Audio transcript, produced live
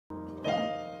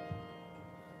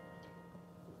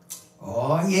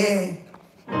Oh, yeah.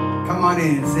 Come on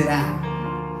in and sit down.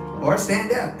 Or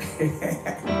stand up.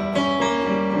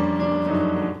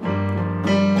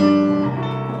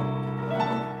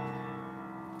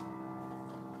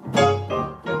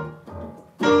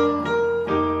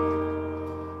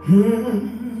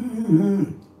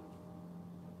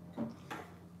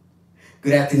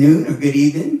 Good afternoon or good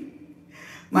evening.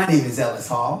 My name is Ellis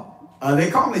Hall. They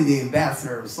call me the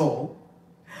Ambassador of Soul,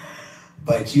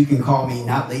 but you can call me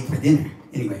not late for dinner.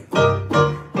 Anyway,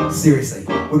 seriously,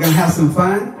 we're gonna have some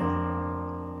fun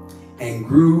and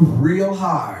groove real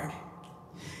hard.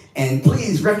 And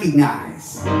please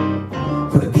recognize,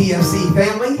 for the PFC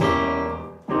family,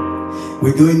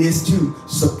 we're doing this to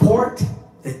support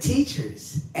the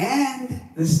teachers and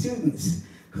the students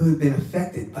who have been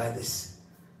affected by this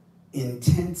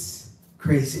intense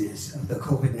craziness of the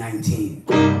COVID-19.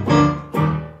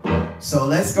 So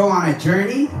let's go on a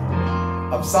journey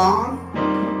of song,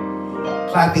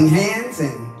 clapping hands,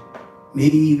 and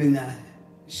maybe even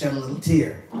shed a little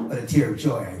tear, but a tear of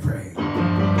joy, I pray.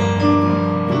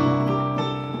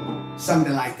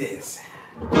 Something like this.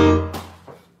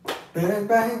 Bang,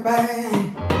 bang,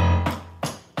 bang.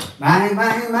 Bang,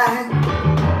 bang, bang.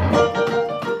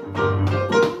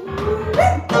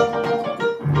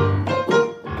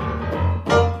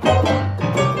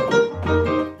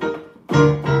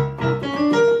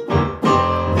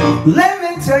 Let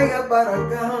me tell you about a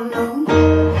girl, no.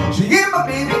 She get my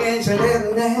baby and she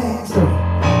live next door.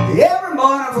 Every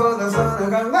morning for the sun to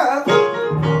come up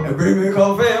and bring me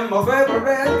coffee and my favorite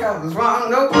red, cause it's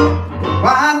Rondo.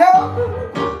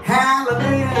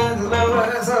 Hallelujah, the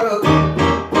love is up.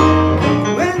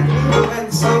 When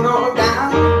the sun goes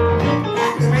down,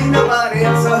 there ain't nobody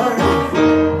else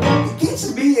around. It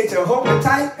gets me that you hold me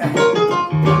tight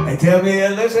and tell me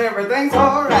at least everything's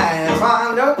alright. It's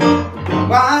Rondo.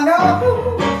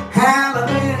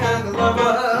 Hallelujah, the love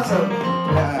us up.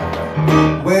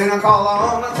 When I call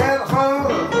on the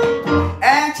telephone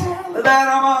and tell her that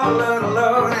I'm all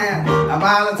alone, and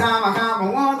by the time I have a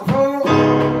wonderful,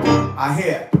 I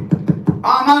hear,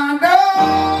 on my door,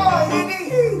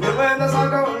 when the sun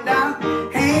goes down,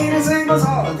 ain't a single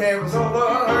solitary soul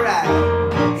alright.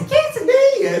 It gets to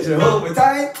be as you hold me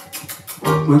tight.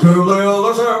 When truly all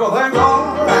the circle things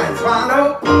alright. It's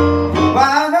Rondo.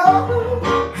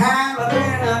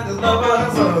 Hallelujah, the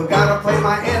lover, so gotta play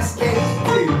my SK2.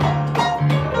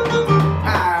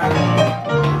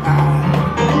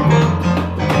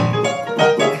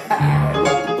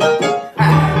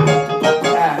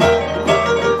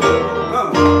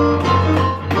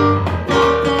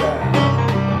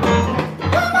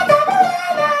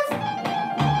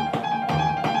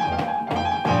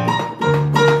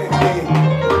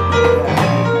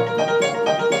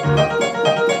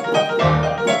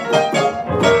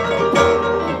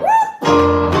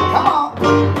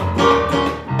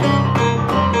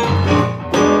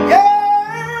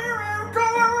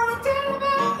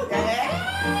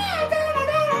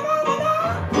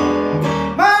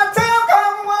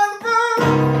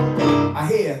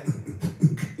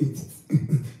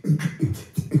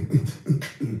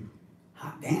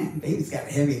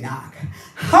 Heavy knock.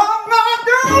 On my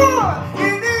door,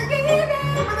 in the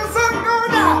evening, when the sun goes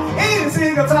down, ain't a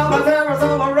single solitary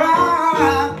soul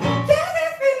around. Can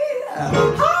it be?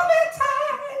 Hold me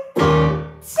tight.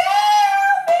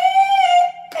 Tell me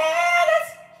that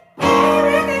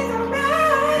everything's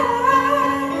alright.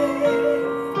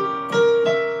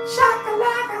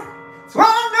 Shakalaka,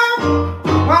 Rondo.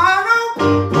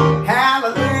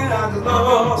 Hallelujah, the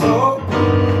Lord, so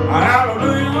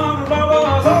hallelujah, the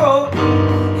Lord, so.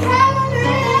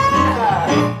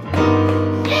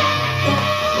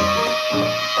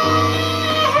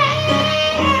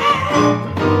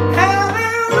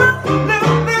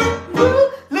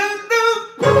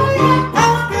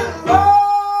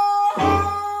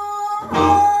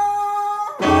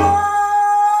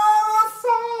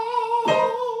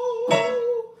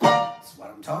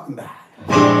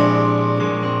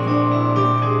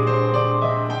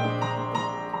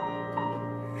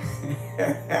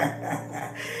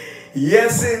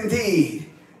 Yes, indeed.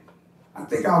 I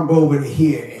think I'll go over to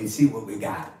here and see what we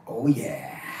got. Oh,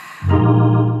 yeah.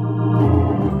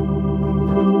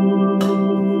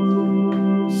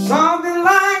 Something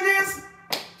like this,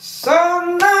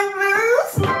 something like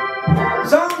blues,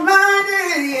 something like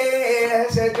this,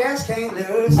 yes, I just can't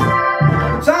lose.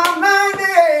 Something like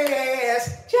this,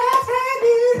 just can't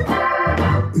lose.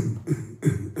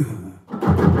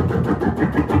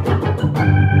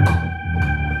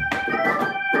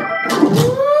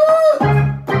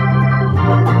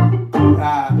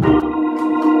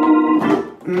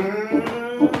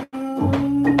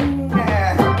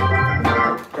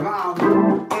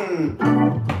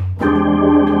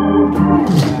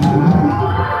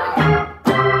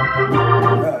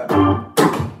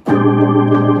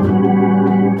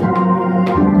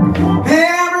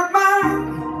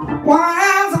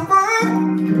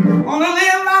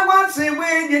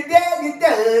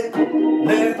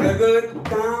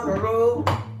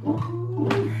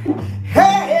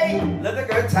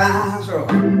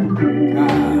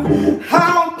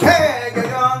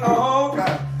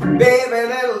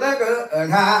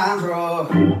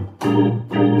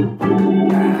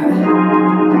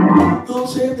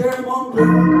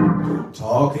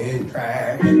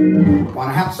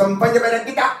 some fun, you better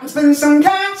get out and spend some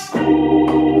cash.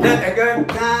 Let the good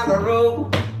time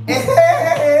roll. Hey,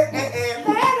 hey, hey, hey,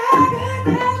 let the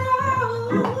good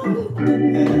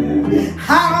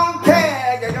I don't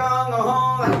care, you don't go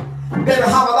home. Baby,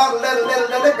 have a lot of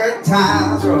little good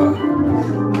times roll.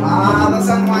 Ah, let's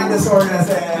unwind this organ,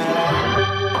 say.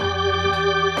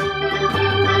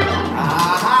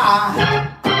 Ah-ha.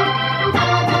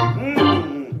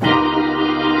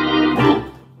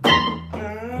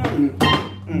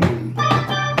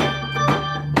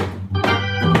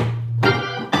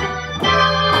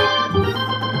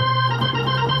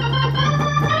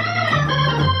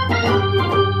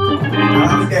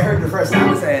 They heard the first time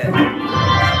I said it.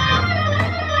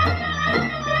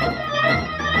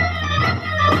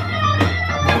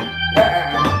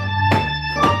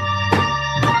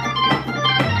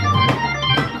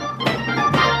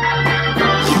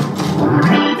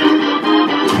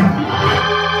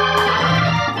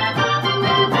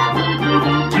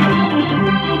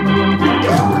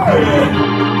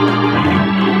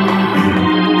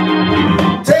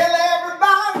 Tell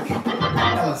everybody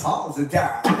Ellis Hall's a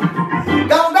time.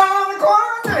 Don't go on the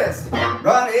corners,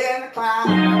 run in the cloud.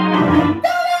 Don't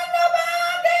let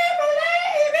nobody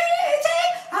believe it.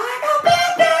 I got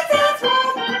business that's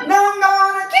wrong. No, I'm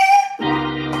gonna keep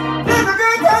let the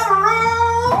good time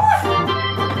roll.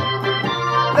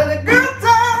 Let the good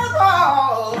times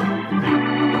roll.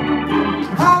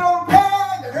 I don't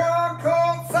care the girl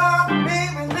cold soft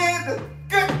baby, let the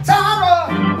good time roll.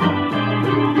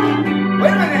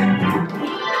 Wait a minute.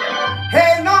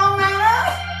 Hey, no matter.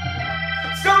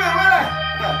 Show me what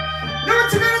do what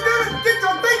you gotta do to get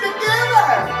your thing together.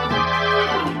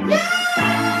 Yeah!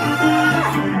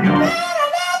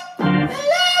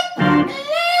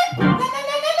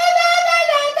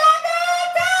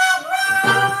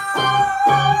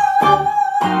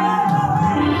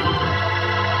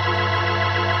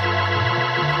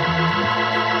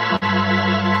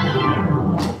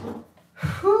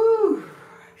 Whew.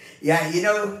 Yeah, you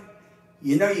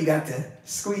know you got to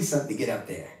squeeze something to get up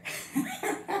there.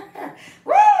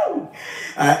 Woo!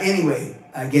 Anyway,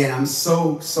 again, I'm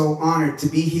so honored to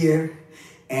be here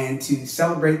and to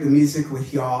celebrate the music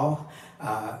with y'all.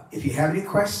 If you have any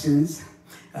questions,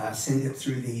 send it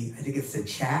through I think it's the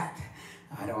chat.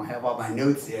 I don't have all my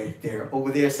notes there. They're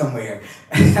over there somewhere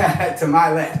to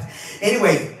my left.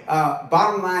 Anyway,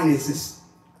 bottom line is this.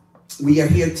 We are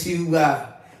here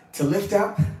to lift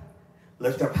up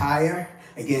higher.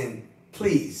 Again,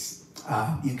 please,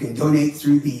 you can donate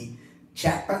through the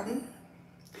chat button,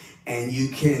 and you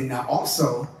can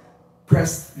also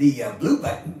press the blue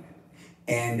button,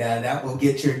 and that will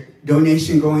get your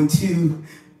donation going to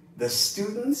the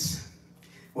students,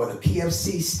 or the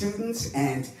PFC students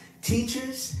and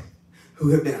teachers who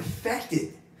have been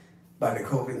affected by the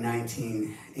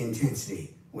COVID-19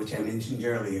 intensity, which I mentioned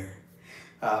earlier.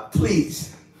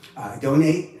 Please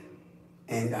donate,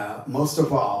 and most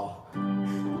of all,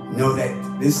 know that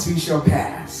this too shall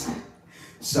pass.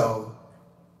 So,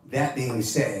 that being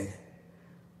said,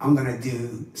 I'm gonna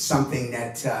do something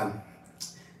that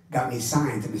got me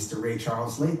signed to Mr. Ray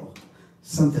Charles' label.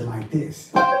 Something like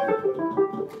this.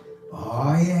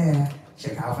 Oh yeah,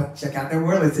 check out the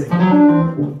Whirlington.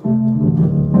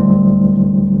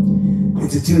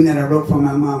 It's a tune that I wrote for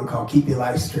my mom called Keep Your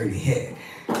Life Straight Ahead.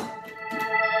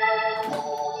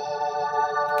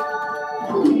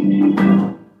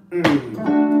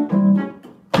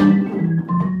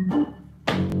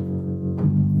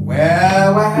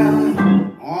 Well,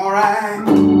 all right.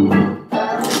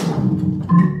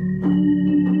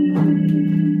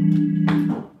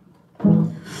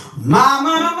 My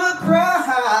mama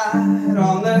cried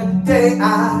on the day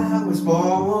I was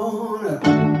born.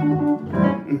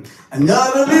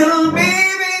 Another little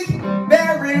baby,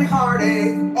 bearing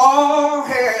heartache, all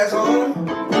hairs on.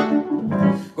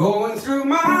 Going through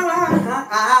my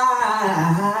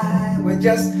life with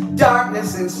just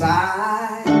darkness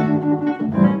inside.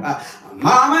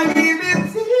 Mama gave me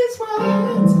these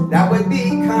words that would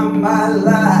become my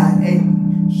life,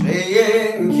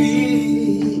 saying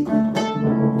keep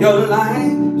your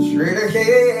life straight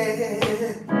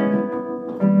ahead.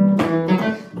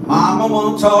 Mama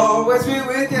won't always be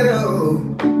with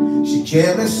you, she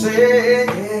gently said,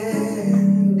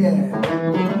 yeah.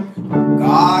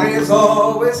 God is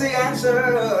always the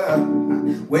answer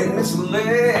when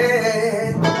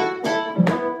misled.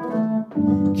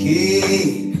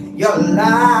 Keep your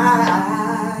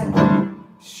life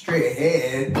straight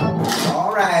ahead.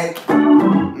 All right.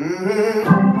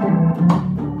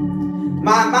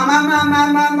 My.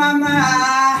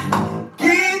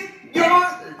 Keep your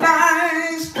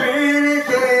life straight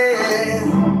ahead.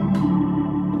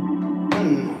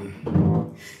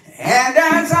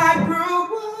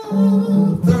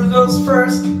 those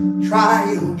first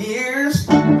trying years,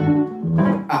 little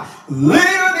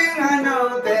did I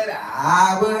know that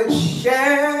I would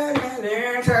share an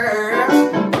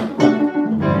interest.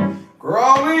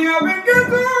 Growing up in ghettos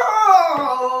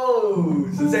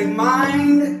is a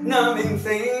mind-numbing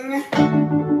thing,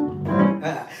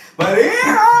 but in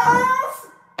us,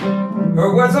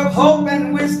 her words of hope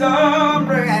and wisdom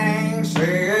ring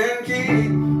straight and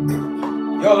keep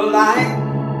your light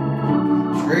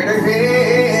straight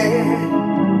ahead.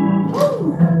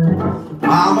 Woo.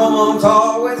 Mama won't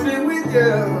always be with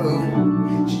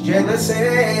you, she gently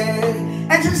said,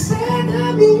 and she said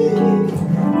to me,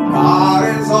 God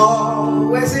is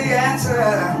always the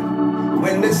answer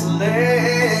when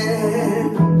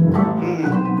misled.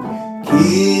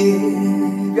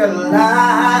 Keep your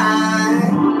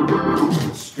light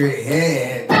straight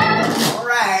ahead. All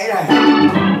right,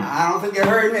 I don't think you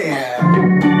heard me.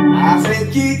 I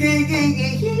said keep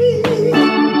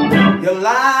your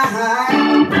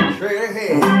light straight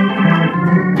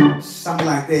ahead. Something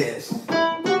like this.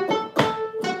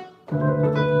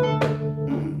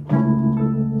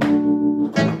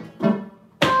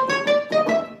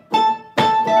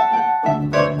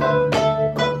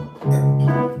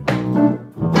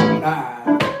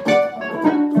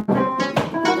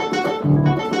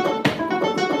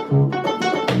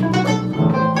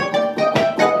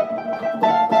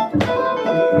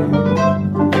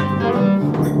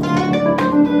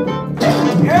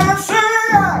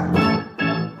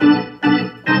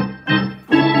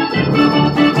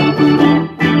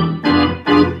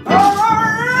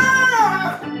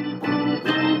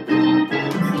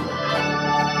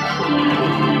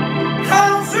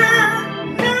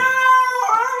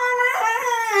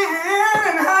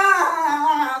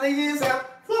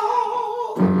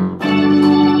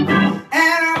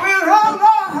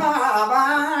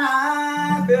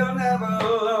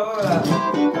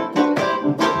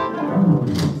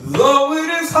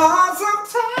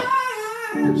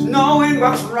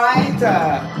 What's right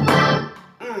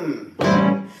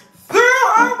through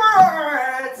her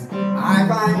words I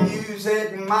find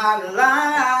music in my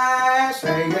life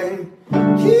saying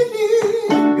keep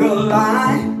your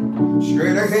light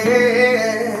straight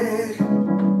ahead.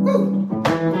 Woo.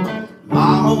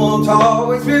 Mama won't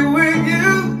always be with you,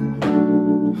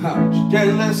 she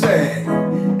gently said,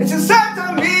 it's just said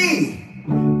to me,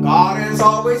 God is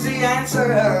always the answer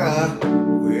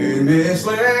when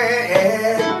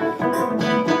misled.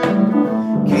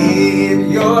 Keep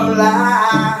your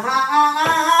light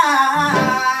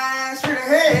straight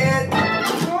ahead.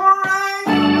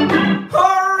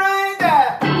 All right.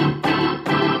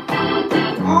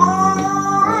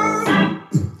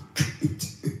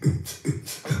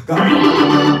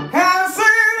 I'll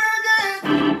say it again.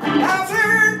 I'll say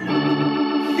it.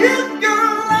 Keep your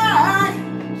light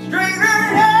straight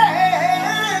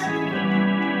ahead.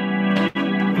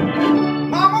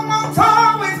 Mama won't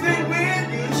always be with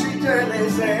you, she gently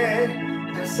said.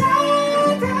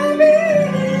 Say to me,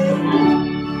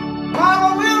 Mama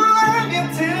will love you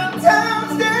till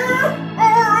time's there.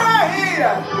 All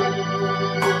right.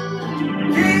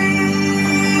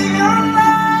 Keep your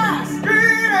light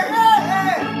straight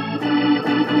ahead.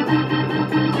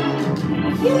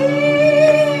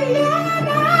 Keep your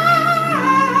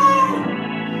light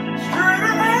straight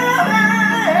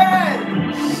ahead.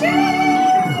 She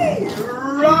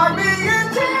rocked me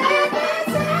into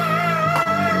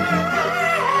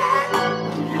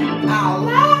I'll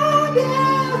love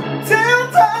you till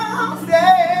time's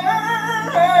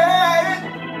there.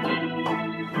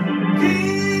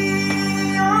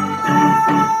 Keep your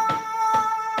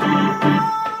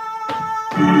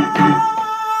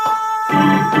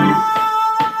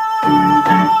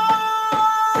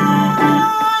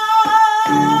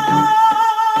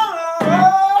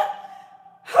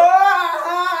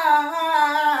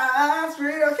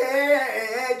straight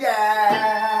ahead,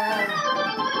 yeah.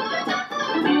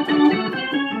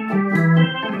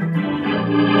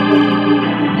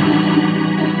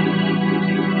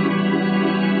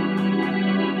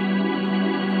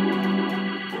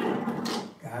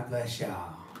 God bless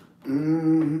y'all.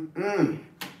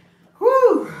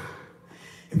 Whew.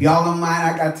 If y'all don't mind,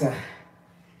 I got to,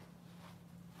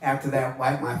 after that,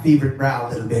 wipe my fevered brow a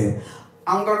little bit.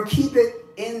 I'm going to keep it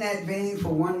in that vein for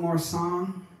one more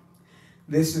song.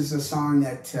 This is a song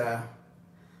that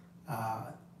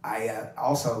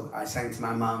I sang to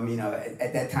my mom. You know,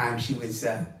 at that time she was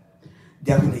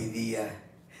definitely the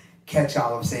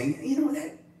catch-all of saying, you know,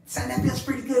 that feels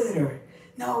pretty good, or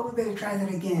no, we better try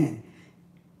that again.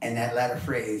 And that latter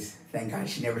phrase, thank God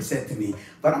she never said to me.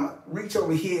 But I'm gonna reach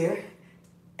over here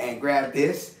and grab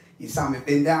this. You saw me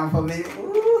bend down for a minute.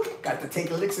 Ooh, got to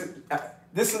take a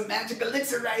This is magic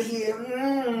elixir right here.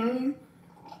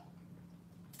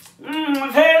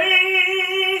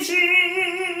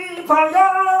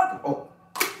 Oh,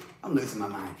 I'm losing my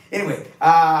mind. Anyway,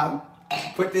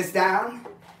 put this down,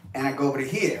 and I go over to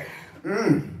here.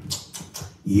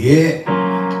 Yeah.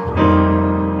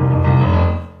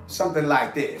 Something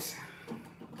like this.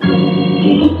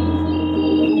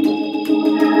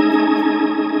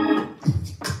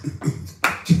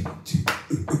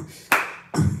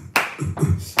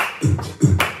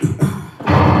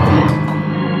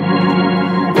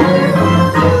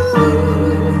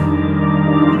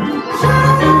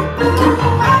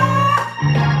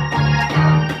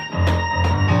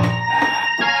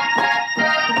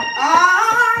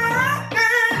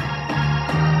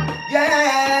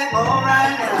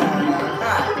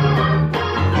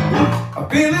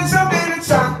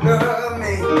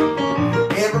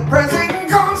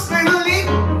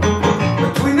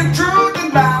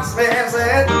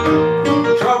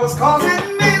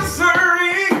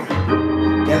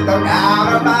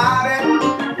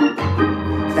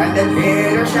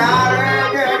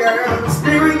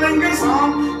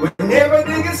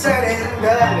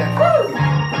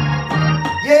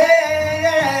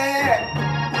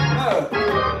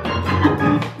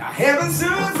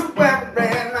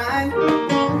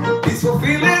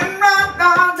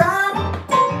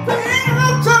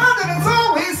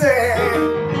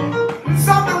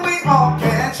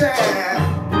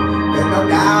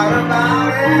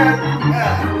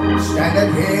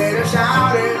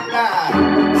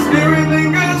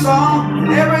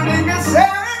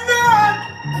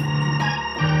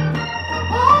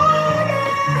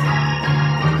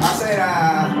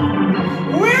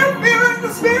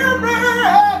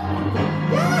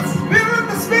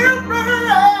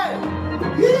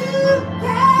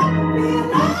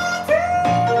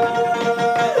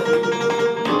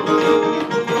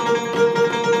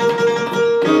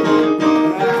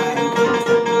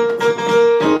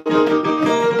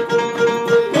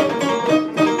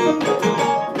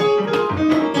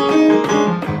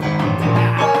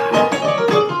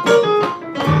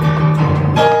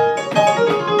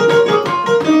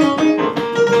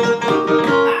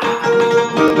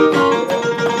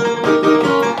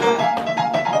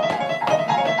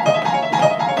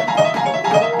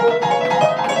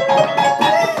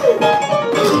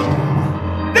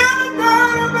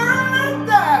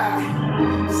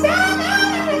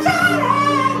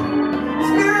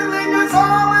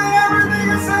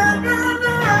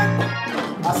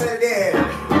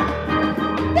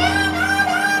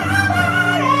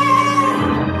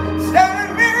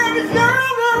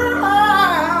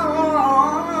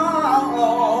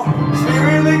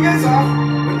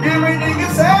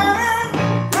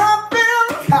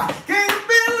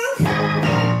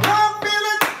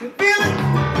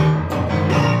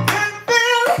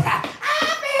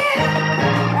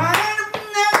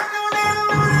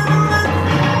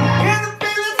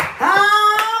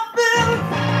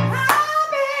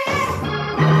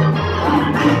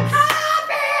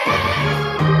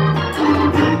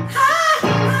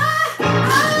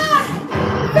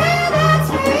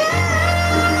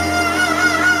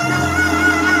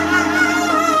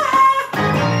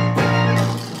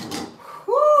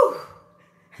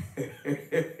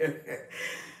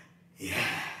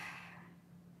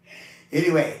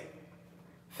 Anyway,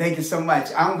 thank you so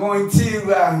much. I'm going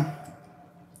to,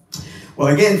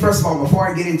 well, again, first of all, before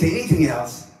I get into anything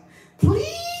else,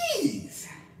 please,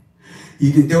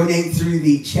 you can donate through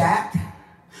the chat,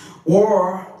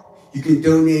 or you can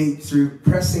donate through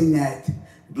pressing that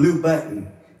blue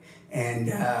button.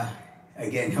 And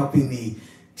again, helping the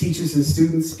teachers and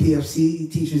students, PFC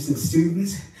teachers and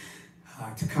students,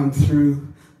 to come through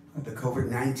the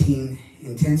COVID-19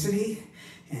 intensity.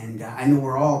 And I know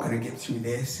we're all going to get through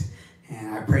this,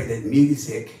 and I pray that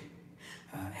music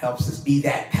helps us be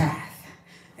that path.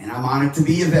 And I'm honored to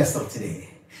be a vessel today.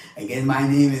 Again, my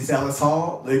name is Ellis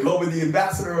Hall. They call me the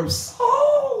ambassador of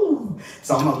soul.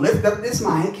 So I'm going to lift up this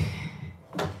mic,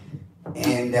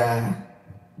 and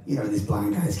you know, these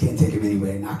blind guys can't take him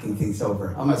anywhere, knocking things over.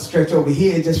 I'm going to stretch over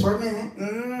here just for a minute.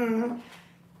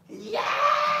 Yeah!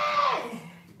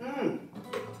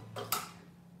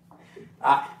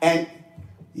 And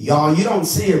y'all, you don't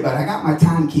see her, but I got my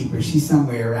timekeeper. She's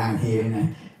somewhere around here,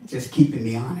 and just keeping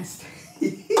me honest.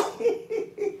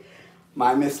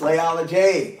 My Miss Layala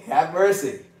J, have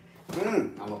mercy.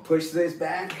 I'm going to push this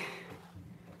back.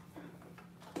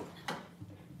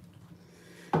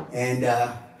 And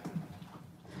I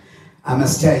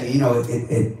must tell you, you know,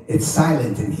 it's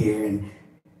silent in here, and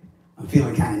I'm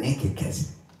feeling kind of naked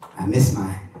because I miss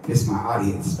my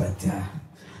audience, but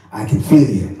I can feel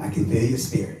you. I can feel your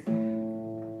spirit.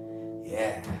 Yeah.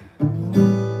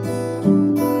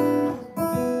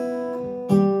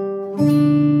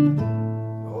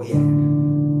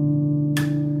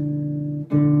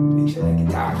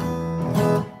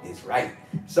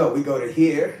 we go to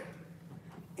here,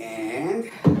 and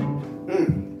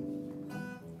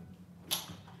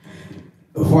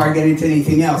before I get into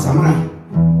anything else, I'm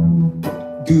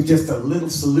gonna do just a little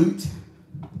salute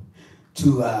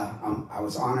to, I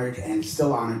was honored and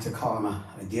still honored to call him a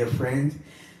dear friend.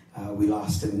 We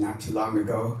lost him not too long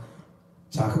ago.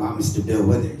 Talk about Mr. Bill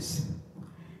Withers.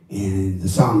 And the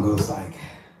song goes like,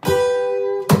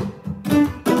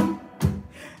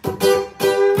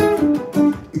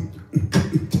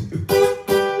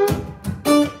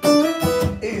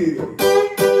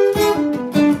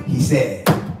 he said,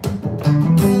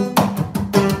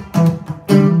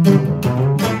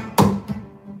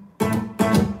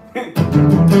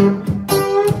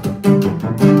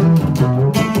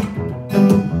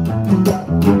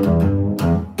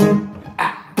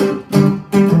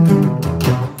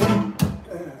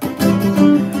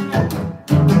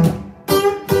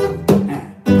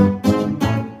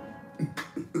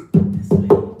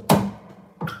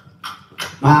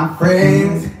 my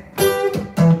friends,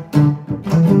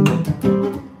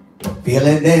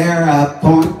 feeling their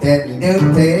appointed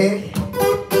duty.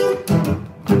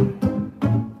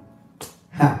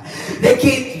 They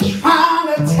keep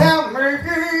trying to tell me,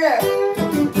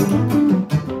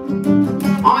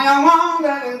 all you want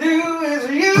to do is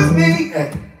use me.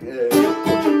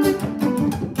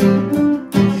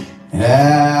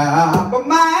 But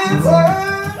my answer,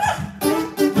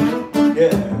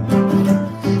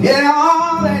 yeah,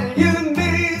 all that you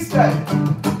need straight.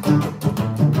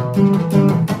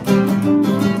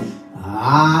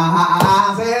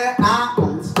 I said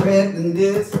I'm spreading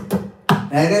this,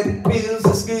 and it feels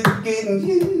as good getting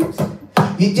used.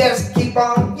 You just keep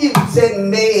on using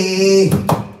me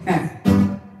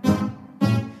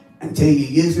until you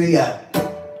use me up.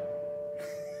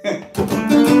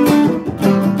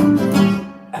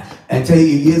 Until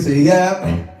you use me up.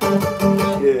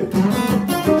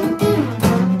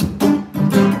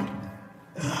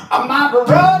 My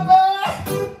brother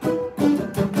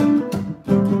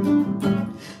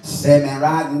said me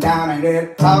riding down and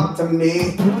they talk to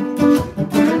me.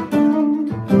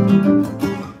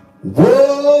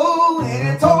 Whoa, and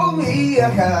he told me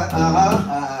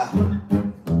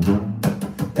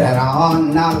that I ought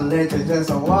not to let you just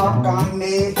walk on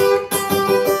me.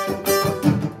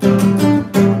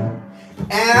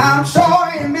 And I'm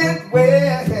sure he meant well.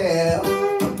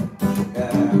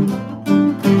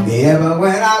 Yeah, but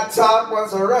when I talk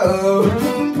was a road,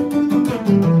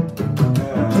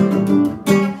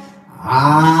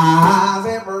 I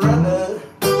said, brother,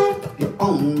 you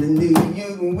only knew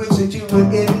you wish that you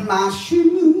were in my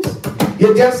shoes.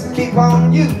 You just keep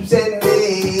on using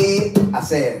me. I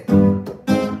said,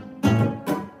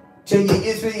 till you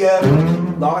use me up,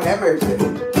 Lord have mercy.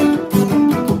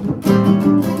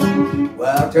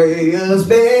 Well, till you use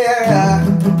me up.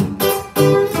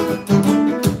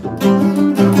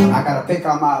 I gotta pick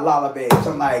on my lullaby,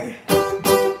 something like,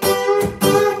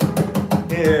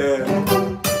 yeah,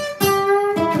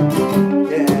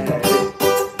 yeah.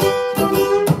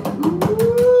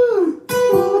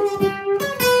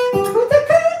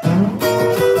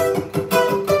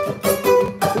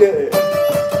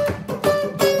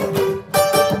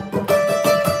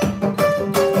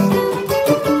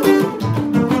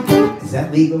 Is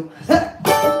that legal?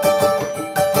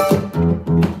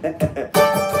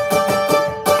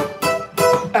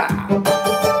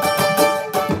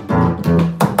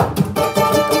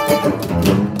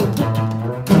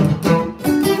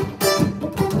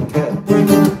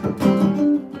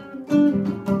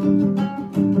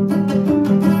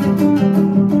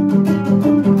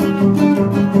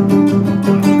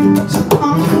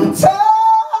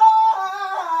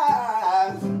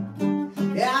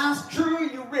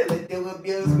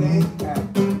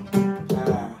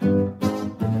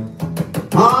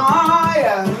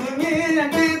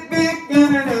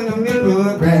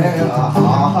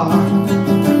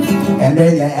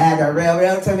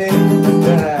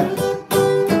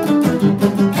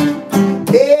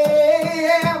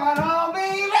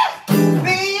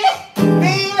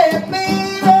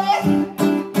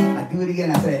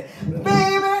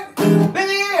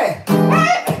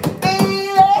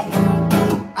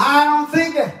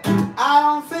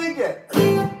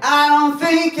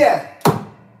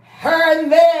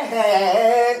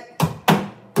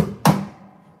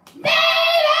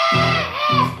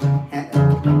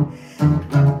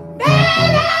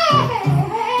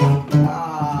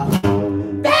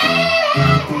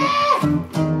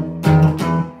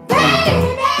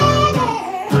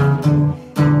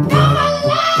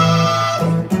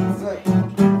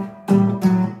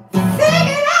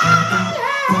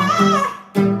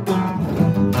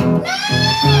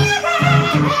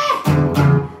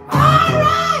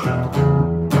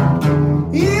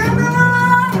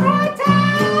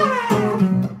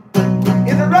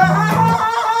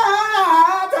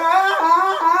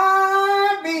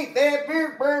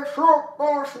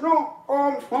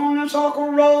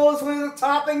 honeysuckle rose with a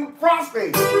topping of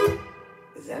frosting.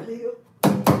 Is that legal?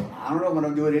 I don't know, but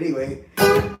I'm doing it anyway.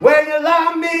 When you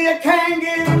love me, you can't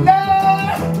get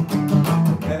enough.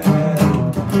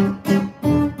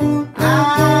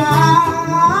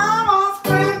 I'm on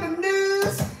spread the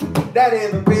news that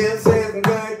every pill says I'm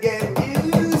good getting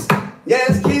used.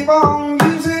 Yes, keep on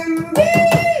using me.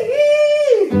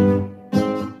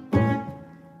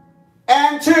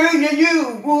 And till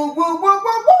you woo, woo, woo,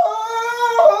 woo,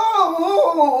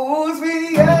 woos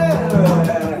me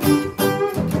up.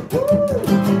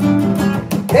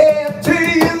 Hey, till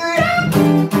you,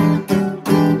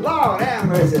 Lord have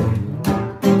mercy.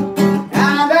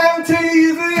 And then till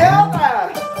you the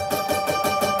other.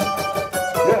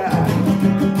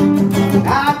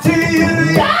 Now till you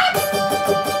the other.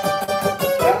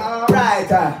 All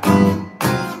right.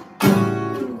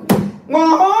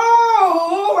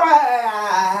 All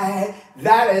right.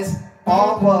 That is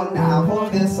all for now for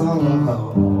this song.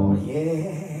 Oh, yeah.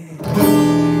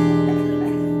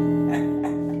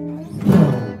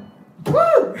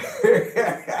 Woo!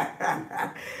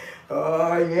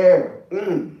 Oh, yeah.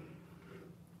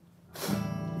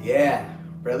 Yeah,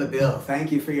 Brother Bill,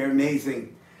 thank you for your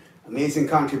amazing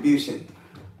contribution.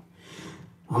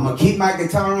 I'm going to keep my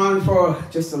guitar on for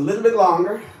just a little bit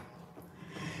longer.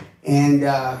 And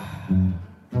a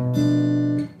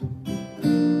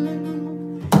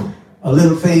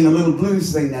little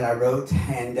blues thing that I wrote.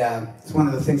 And it's one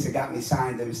of the things that got me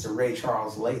signed to Mr. Ray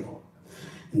Charles' label.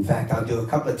 In fact, I'll do a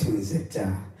couple of tunes that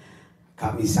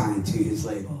got me signed to his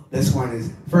label.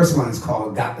 First one is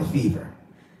called Got the Fever.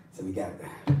 So we got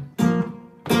that.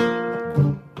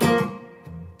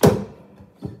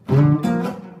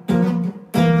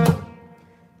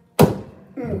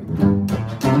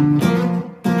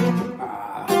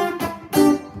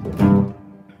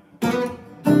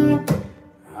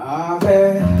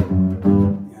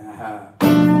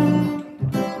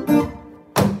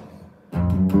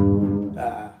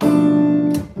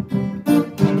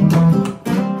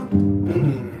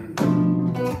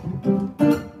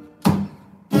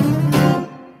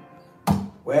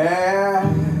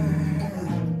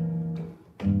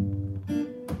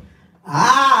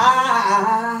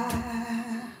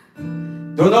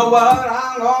 Don't know what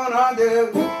I'm gonna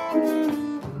do,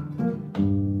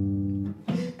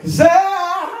 'cause I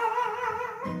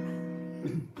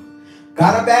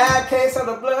got a bad case of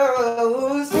the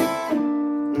blues.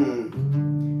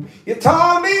 You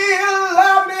told me you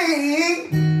loved me,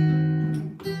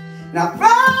 and I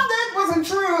found it wasn't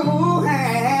true,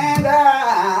 and I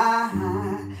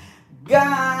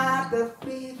got the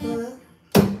fever,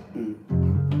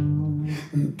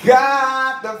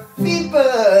 got the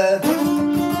fever.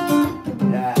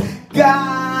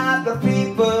 Got the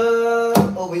fever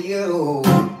over you.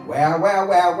 Well.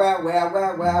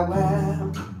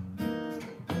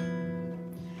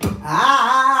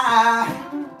 I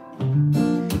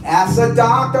asked the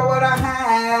doctor what I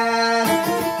had,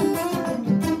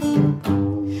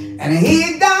 and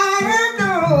he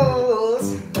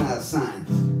diagnosed my son.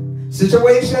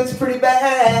 Situation's pretty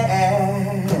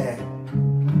bad.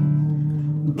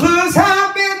 Blues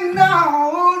have been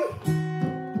known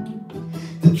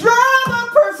to drive a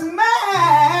person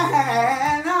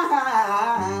mad.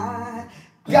 I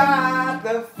got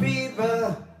the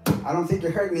fever. I don't think you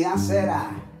heard me. I said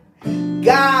I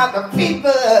got the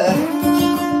fever.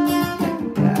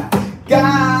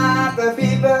 Got the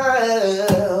fever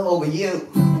over you.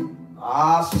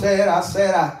 I said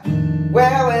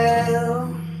well.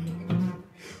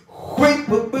 Wait.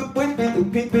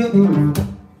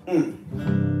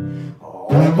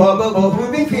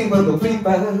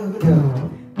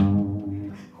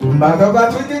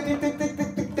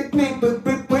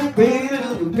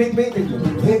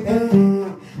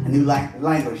 A new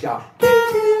language, y'all.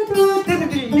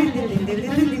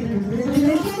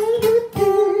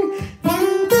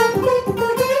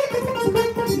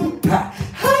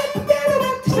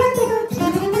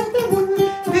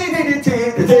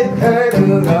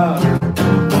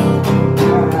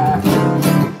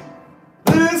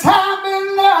 This happened,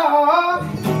 Lord.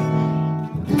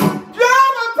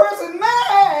 Drive a person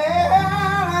mad.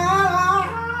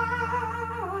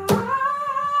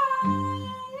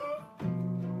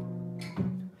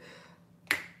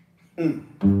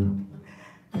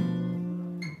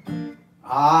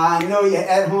 I know you're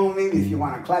at home. Maybe if you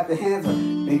want to clap your hands or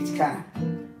maybe just kind of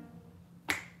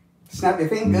snap your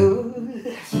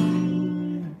fingers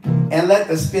and let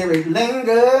the spirit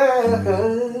linger.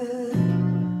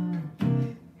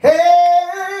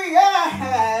 Hey,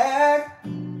 yeah.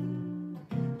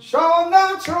 Sure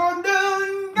done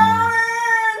going.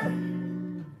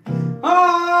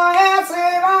 Oh, yeah.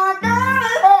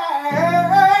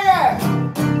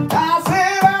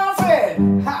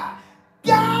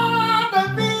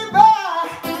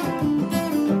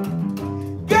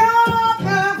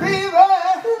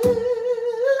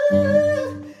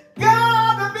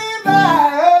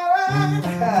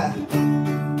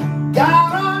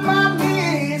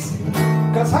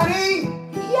 'cause honey,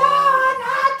 you're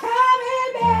not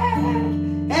coming back.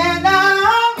 And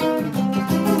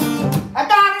I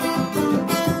got it,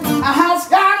 a house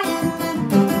got it,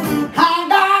 I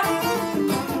got it,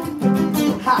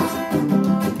 ha.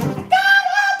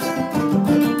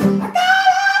 I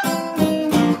got it,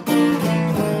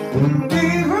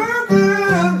 fever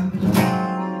good.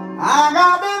 I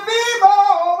got the fever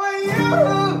over you.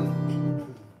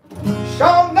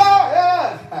 Show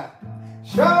enough,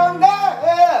 show enough,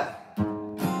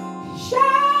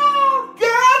 show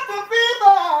got the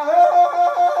fever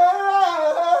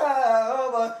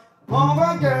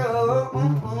over girl.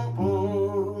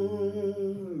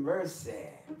 Mercy.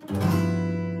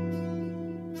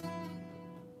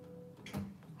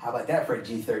 How about that for a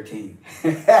G13?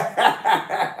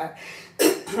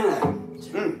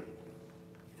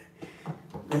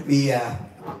 Let me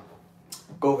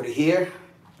go over to here.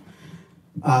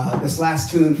 This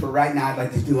last tune for right now I'd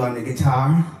like to do on the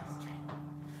guitar.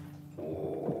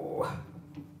 Oh.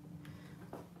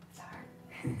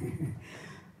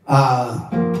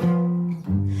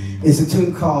 It's a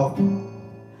tune called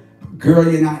Girl,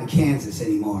 You're Not in Kansas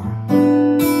Anymore.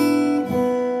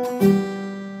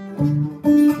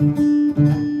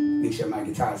 Make sure my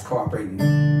guitar is cooperating.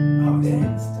 Oh,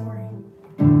 yeah.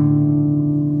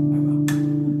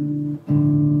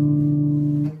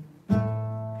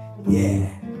 Yeah.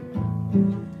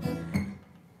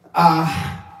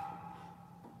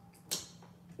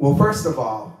 Well, first of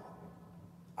all,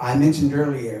 I mentioned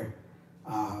earlier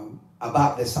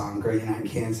about this song, Girl, You're Not in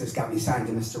Kansas, got me signed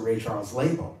to Mr. Ray Charles'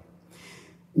 label.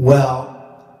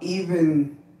 Well,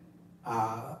 even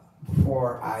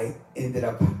before I ended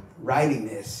up writing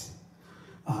this,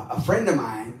 a friend of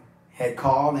mine had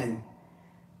called and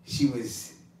she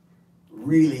was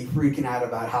really freaking out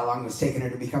about how long it was taking her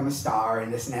to become a star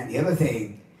and this and that and the other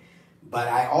thing. But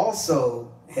I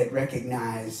also had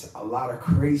recognized a lot of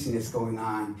craziness going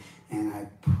on, and I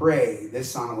pray this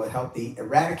song will help the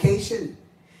eradication,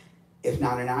 if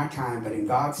not in our time, but in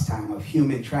God's time, of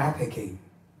human trafficking.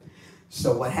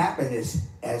 So what happened is,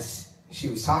 as she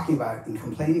was talking about and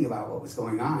complaining about what was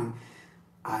going on,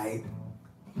 I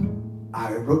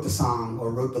wrote the song,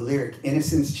 or wrote the lyric,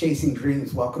 innocence chasing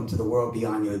dreams, welcome to the world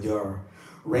beyond your door.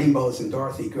 Rainbows and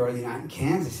Dorothy, girl, you're not in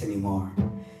Kansas anymore.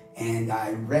 And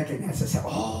I recognized, I said,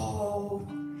 oh,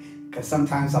 because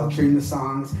sometimes I'll dream the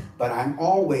songs, but I'm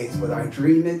always, whether I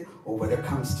dream it or whether it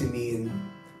comes to me in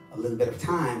a little bit of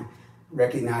time,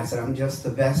 recognize that I'm just the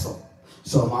vessel.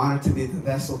 So I'm honored to be the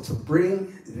vessel to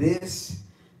bring this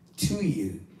to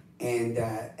you. And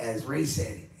as Ray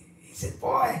said, he said,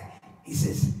 boy, he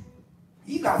says,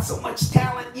 you got so much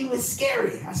talent, you was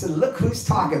scary. I said, look who's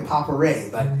talking, Papa Ray.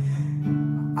 But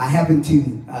I happened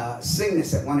to sing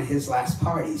this at one of his last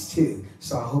parties too.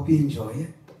 So I hope you enjoy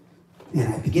it.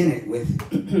 And I begin it with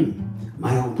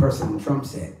my own personal drum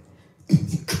set.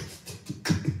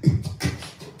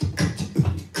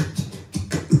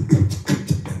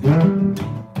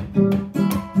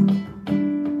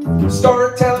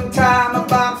 Storytelling time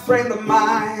about a friend of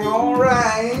mine,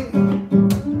 alright.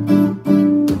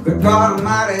 Good God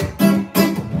Almighty.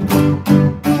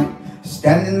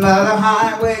 Standing by the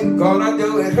highway, gonna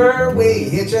do it her way,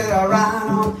 hitch it around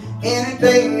on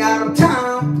anything out of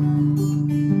town.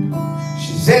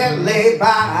 She said lay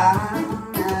by,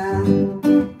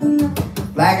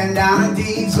 flagging down a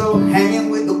diesel, hanging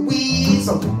with the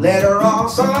weasel, let her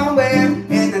off somewhere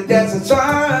in the desert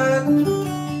sun.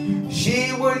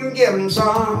 She wouldn't give him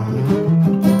some.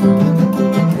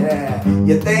 Yeah,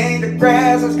 you think the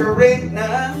grass is green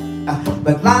enough,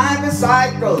 but life is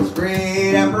cycles,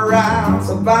 great and around,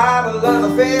 survival of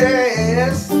the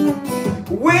fittest.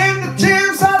 When the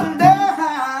chips are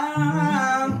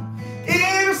down,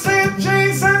 innocent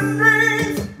chasing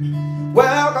dreams,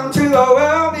 welcome to the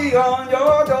world beyond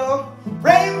your door.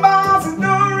 Rainbows and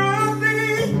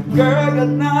Dorothy, girl, you're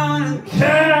not in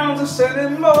Kansas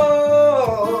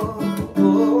anymore.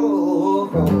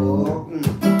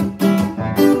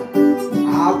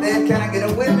 Out there, can I get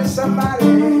a witness, somebody?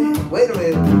 Wait a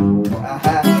minute.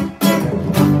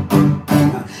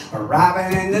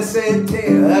 Arriving in the city,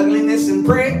 ugliness and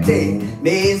pretty,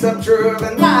 maze of truth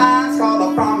and lies called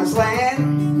the promised land.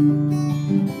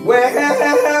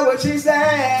 Where would she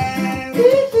stand?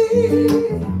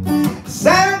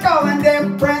 Cynical and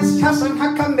depressed, cussing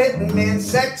her commitment,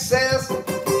 sexist.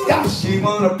 Does she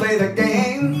wanna play the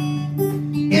game?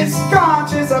 It's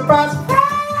conscious of prosperity.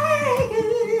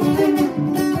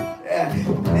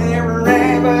 Every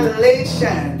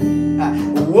revelation,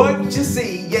 what you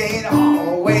see ain't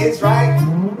always right.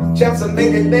 Just to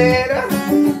make it better.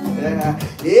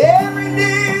 Every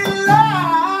day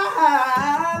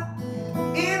life,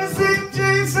 innocent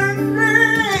chasing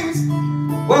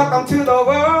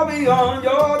be on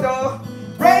your door.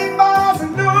 Rainbows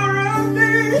and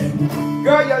Dorothy,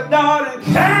 girl, your darling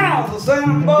cows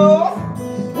and boy.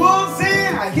 Wolves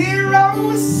in a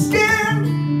hero's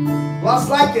skin, lost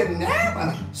like you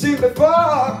never seen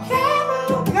before.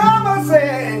 Camel, never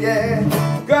said,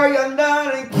 yeah, girl, your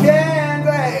darling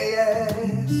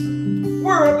Kansas,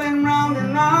 whirling round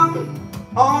and round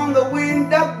on the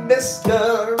wind of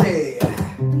mystery.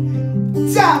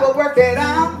 Time to work it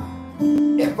out,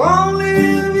 if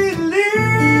only we live.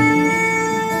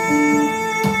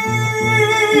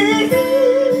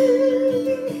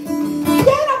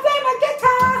 Can I play my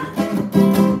guitar?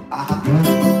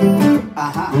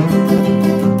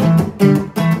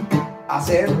 I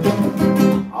said,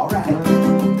 all right.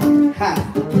 Huh.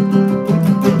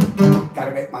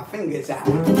 Gotta get my fingers out.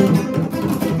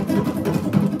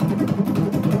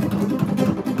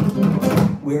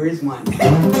 Where is mine?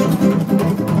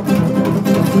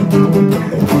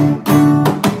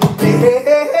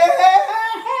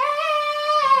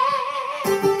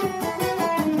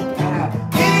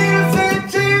 Innocent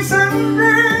Jason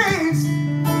Grace,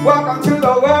 welcome to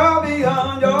the world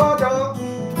beyond your door.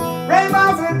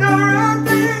 Rainbows and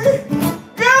Dorothy,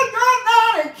 good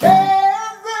night and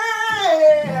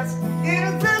Kansas.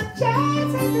 Innocent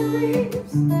Jason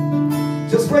Grace,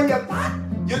 just when you thought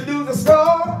you knew the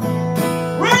score.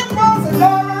 Rainbows and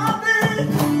Dorothy,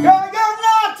 girl, you're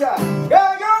not, girl,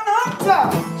 you're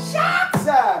not. Shots,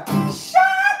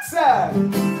 shots, shots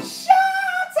in the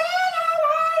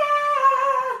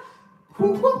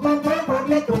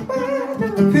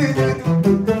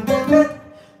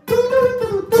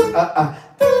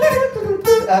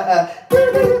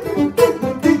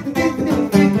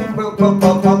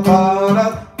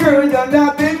girl, you're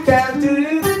not big cat,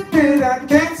 I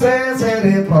can't say it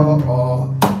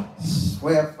anymore.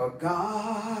 Swear for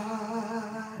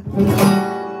God.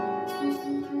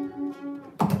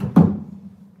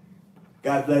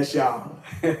 God bless y'all.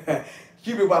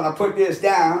 Excuse me while I put this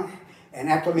down and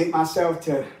acclimate myself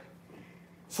to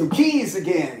some keys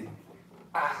again.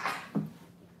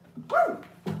 Woo.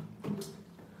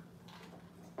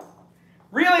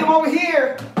 Really, over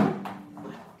here.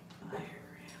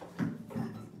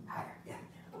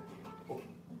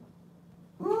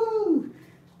 Woo.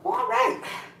 All right.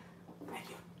 Thank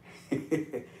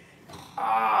you.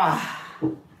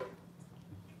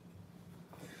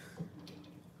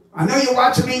 I know you're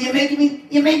watching me.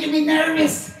 You're making me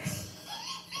nervous.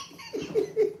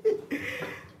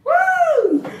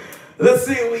 Woo! Let's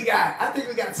see what we got. I think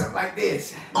we got something like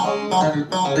this.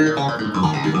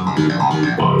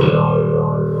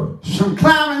 Some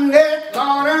climbing that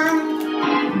water,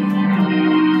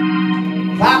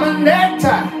 climbing that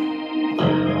time,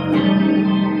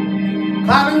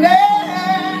 climbing that.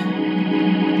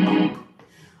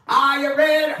 Are you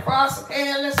ready for some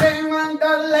Ellis in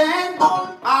Wonderland?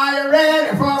 Are you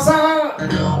ready for some? Are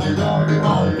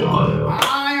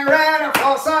you ready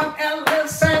for some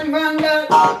Ellis in Wonderland?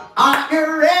 Are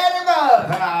you ready for?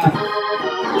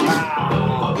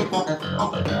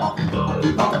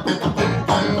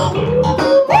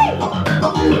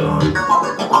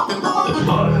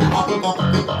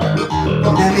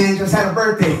 That man just had a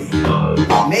birthday.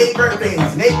 Nate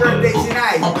birthdays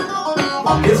tonight.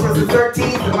 This was the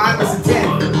 13th and mine was the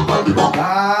 10th.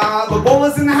 The bull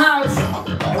is in the house.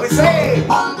 And we say,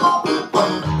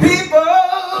 people,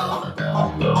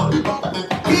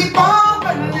 keep on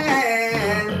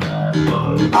burning.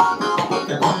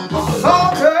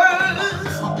 Soldiers,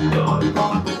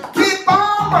 keep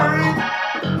on burning.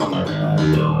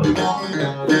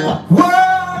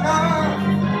 World,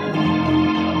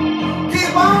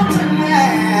 keep on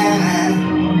turning.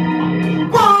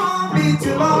 Won't be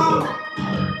too long.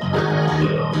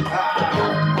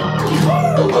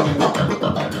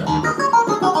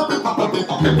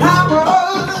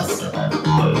 Powers,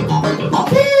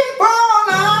 keep on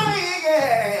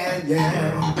lying,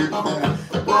 yeah.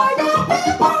 Why you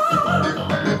keep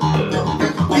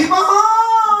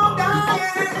on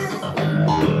dying?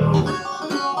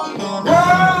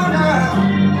 World,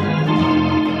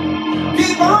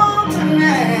 keep on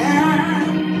tonight.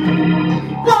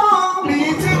 Won't be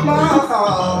too long.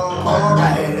 All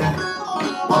right.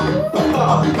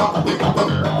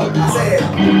 I said,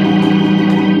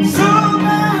 so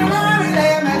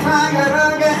let me try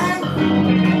it again.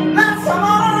 Let's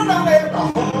all know it, the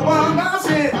whole world knows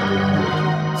it.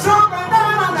 So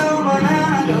banana,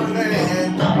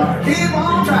 keep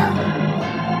on trying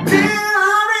till I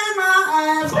read my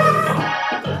eyes.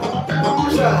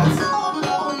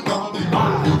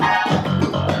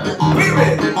 We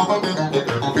ready.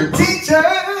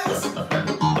 Teachers,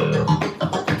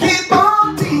 keep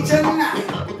on teaching now.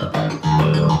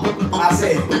 I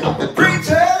said,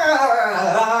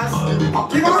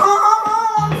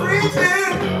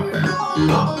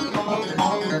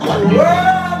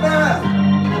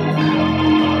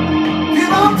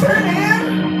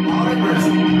 turning. Lord have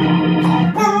mercy.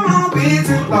 Won't be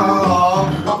too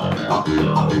long.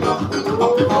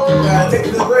 Take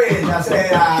it to the bridge. I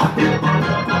said,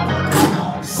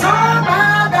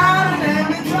 somebody got it and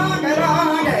me drunk it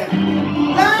on it.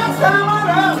 Last time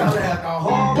I left the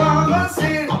whole world was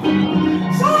sin.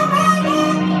 Somebody,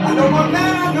 I know what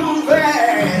man I do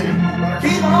that, but I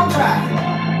keep on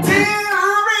trying till I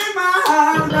reach my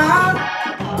heart out.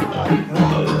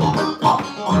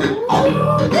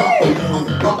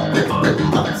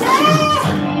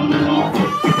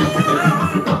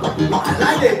 I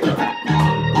like it.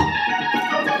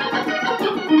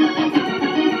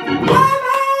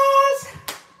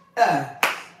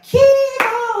 Keep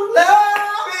on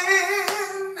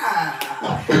loving.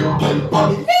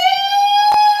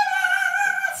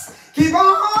 Keep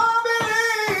on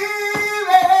believing.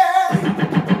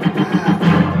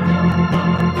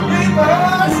 Keep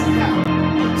us.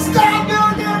 Stop your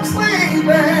damn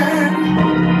sleeping.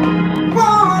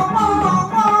 Won't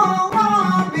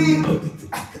be.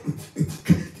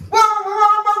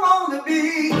 Won't be.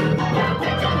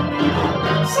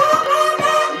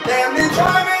 Somebody, damn it,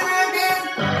 try me again.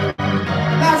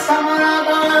 Last time when I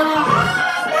got in my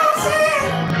heart, I said,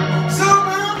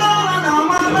 somebody,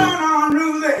 I learn on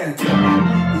new then.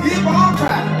 Keep on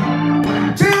trying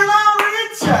till I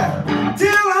reach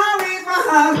my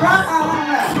heart right.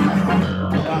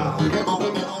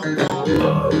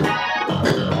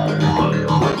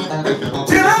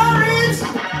 Till I reach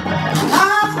my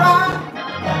heart right.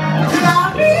 Till I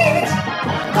reach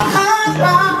my heart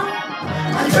right.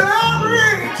 Until I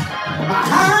reach my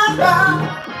heart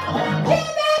right.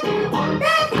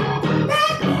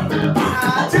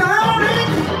 Till I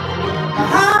reach my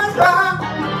heart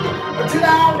right. Till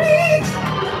I reach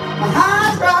my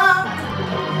heart right.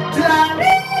 Till I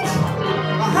reach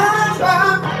my heart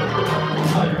right.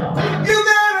 You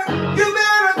better, you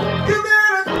better, you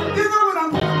better, you know what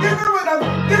I'm, you know what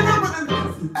I'm, you know what I'm.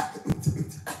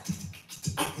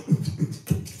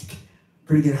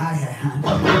 Pretty good hi-hat,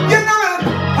 huh? You know what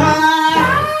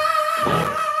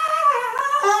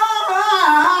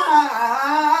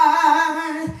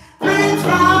I'm, reach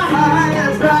my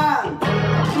highest ground.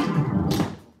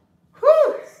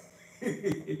 Whew.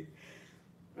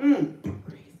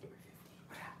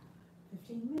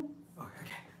 15 minutes.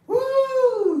 Okay.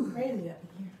 Woo! Crazy up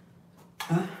in here.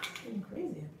 Huh? Getting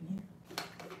crazy up in here.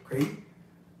 Crazy?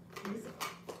 Crazy.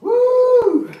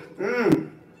 Woo!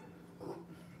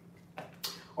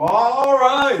 All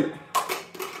right.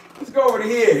 Let's go over to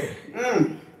here.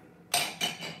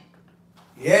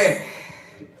 Yeah.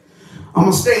 I'm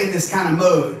going to stay in this kind of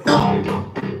mode.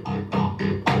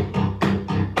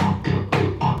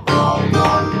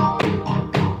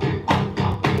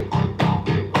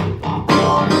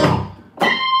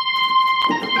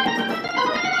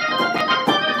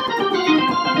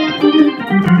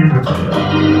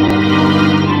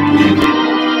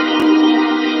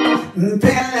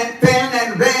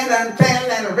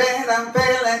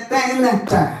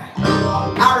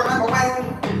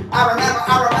 I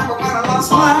remember when I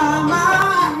lost my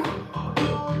mind.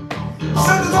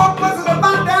 Said the talk wasn't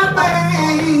about that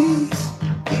face.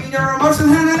 Even your emotion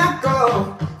had an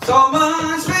echo, so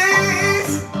much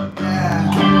space.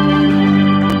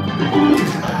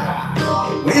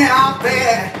 When out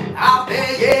there,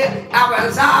 yeah, I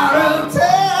was out of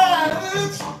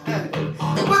touch.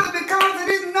 Was it because I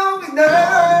didn't know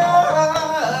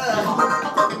enough?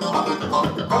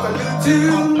 Because I knew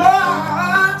too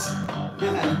much.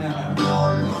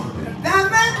 That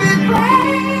made me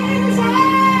crazy.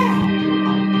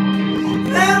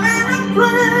 That made me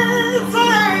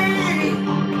crazy.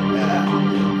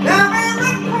 That made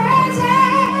me crazy.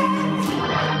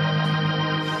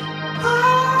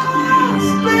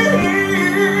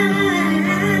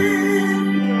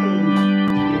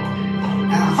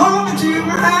 And I hope that you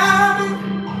were having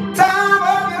time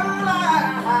of your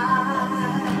life.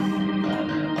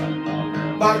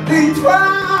 But think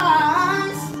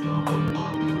twice.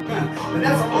 But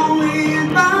that's only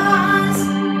advice.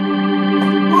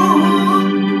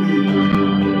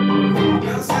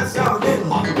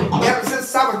 Ever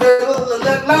since I was little, it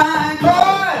looked like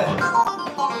boy.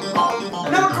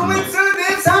 No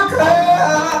coincidence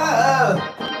occurred.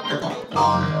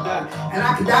 And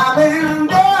I could dive in and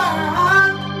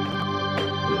down.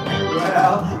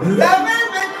 Well, that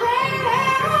made me crazy.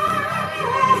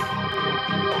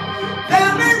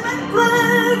 That made me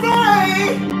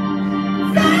crazy.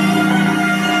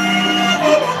 That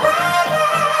made me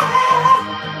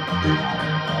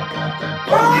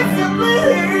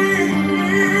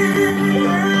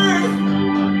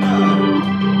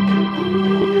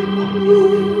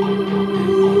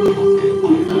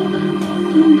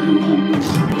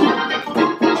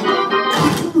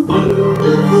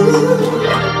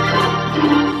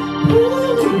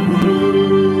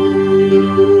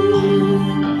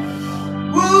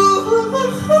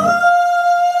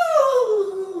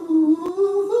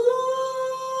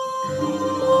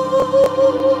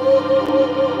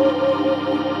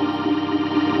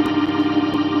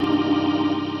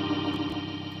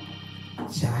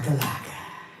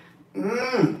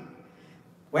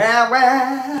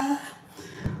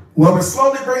Well, we're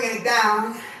slowly bringing it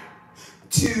down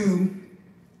to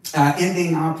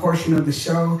ending our portion of the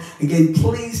show. Again,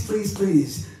 please, please,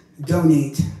 please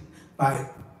donate by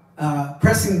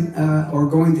pressing or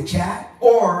going to chat,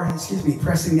 or, excuse me,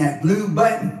 pressing that blue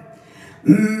button.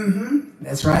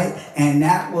 That's right. And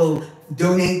that will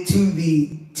donate to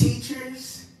the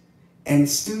teachers and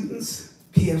students,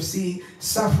 PFC,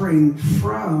 suffering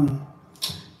from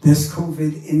this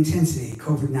COVID intensity,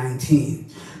 COVID-19.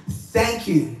 Thank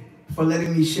you for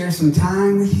letting me share some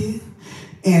time with you.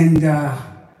 And I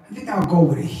think I'll go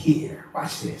over to here.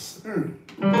 Watch this.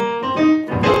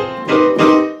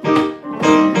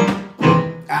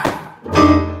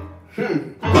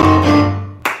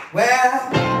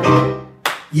 Well,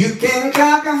 you can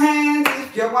clap your hands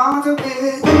if you want to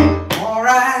be all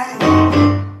right.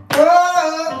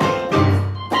 Oh,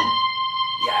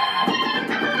 yeah.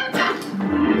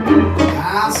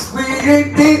 How sweet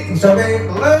it is to be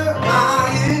loved by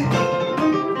you.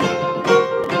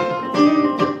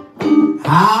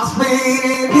 How sweet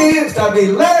it is to be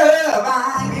loved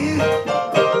by you.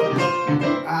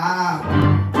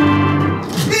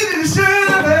 Needed to show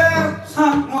that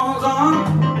someone's on.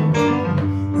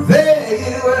 There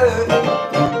you were.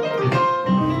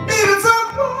 Needed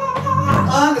someone to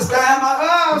understand my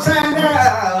ups and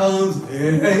downs.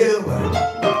 There you were.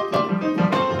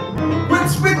 With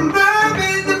sweet and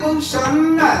burning devotion,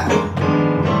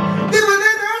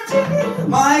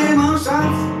 my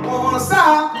emotions wanna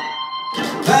stop.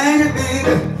 Thank you,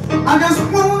 baby. I just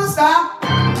wanna stop.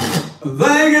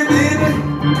 Thank you, baby.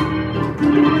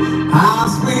 How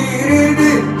sweet it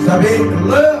is to be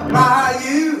loved by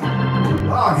you.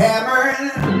 Lord have mercy.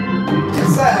 Yes,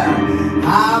 sir.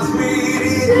 How sweet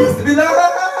it is to be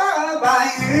loved by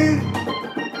you.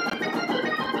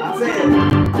 I said,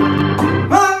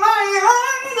 on my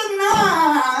own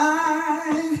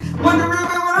tonight, wondering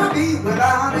where would I be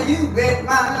without you in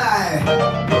my life.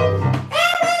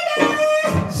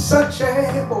 Such a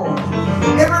boy.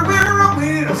 Everywhere I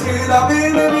went, I still I've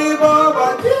been a people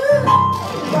but you.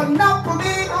 But not for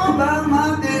me all of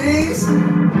my days.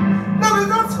 Love is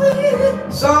not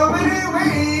sweet, so many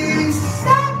ways.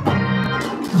 Stop.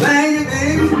 Thank you,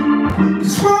 baby.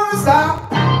 Just wanna stop.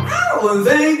 Oh,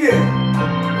 thank you.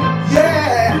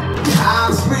 Yeah.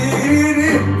 How sweet it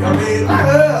is to be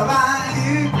loved by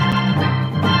you.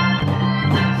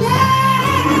 Yeah.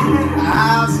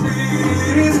 How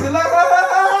sweet it is to be loved.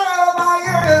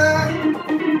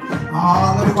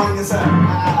 Oh, let me wind this up.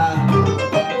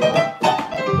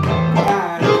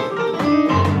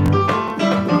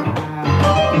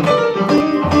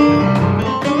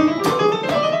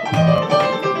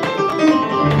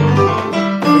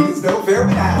 Please don't fear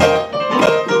me now.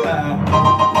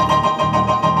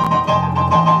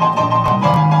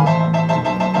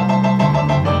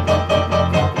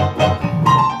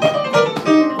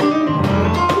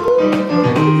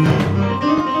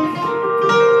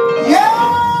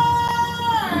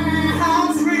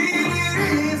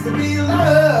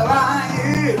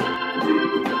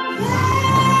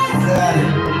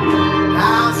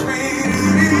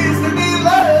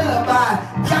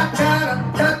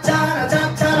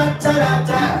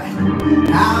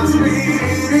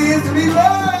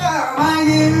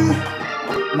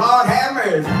 Lord have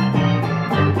mercy.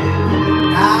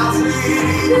 How sweet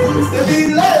it is to be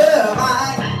loved.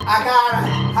 I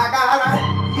gotta,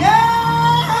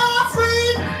 yeah, how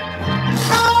sweet,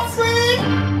 how sweet,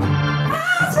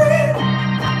 how sweet,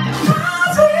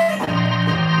 how sweet,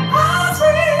 how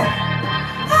sweet,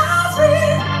 how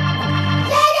sweet,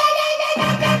 yeah, yeah, yeah,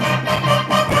 yeah, yeah, yeah,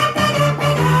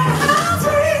 yeah, how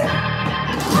sweet,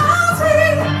 how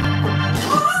sweet,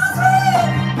 how sweet,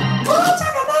 oh,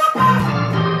 check it out.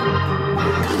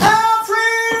 How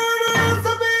sweet it is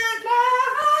to be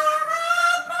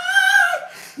loved by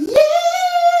you.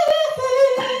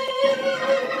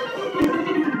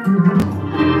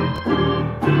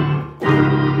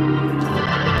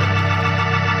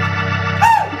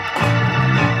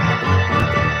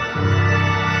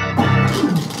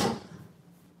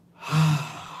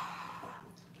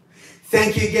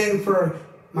 Thank you again for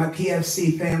my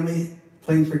PFC family,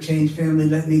 Playing for Change family.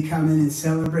 Let me come in and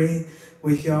celebrate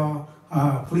with y'all.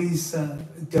 Please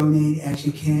donate as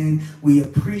you can. We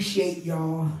appreciate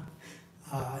y'all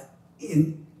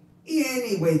in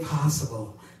any way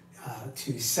possible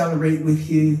to celebrate with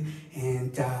you.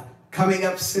 And coming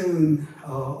up soon,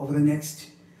 over the next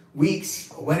weeks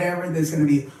or whatever, there's going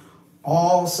to be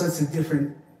all sorts of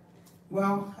different,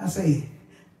 well, I say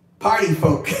party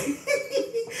folk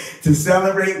to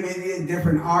celebrate with you,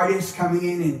 different artists coming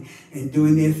in and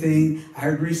doing their thing. I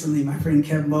heard recently my friend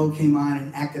Kevin Lowe came on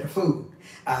and acted a fool.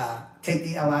 Take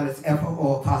the L out, it's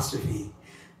F-O-O apostrophe.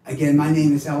 Again, my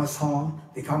name is Ellis Hall.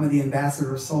 They call me the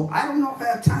Ambassador of Soul. I don't know if I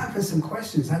have time for some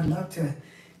questions. I'd love to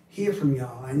hear from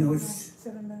y'all. I know it's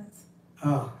 7 minutes.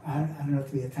 Oh, I don't know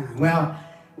if we have time. Well,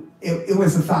 it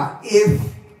was a thought. If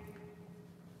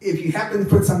you happen to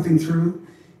put something through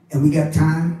and we got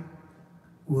time,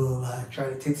 we'll try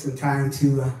to take some time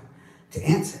to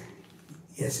answer.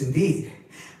 Yes, indeed.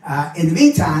 In the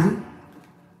meantime,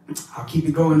 I'll keep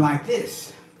it going like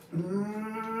this.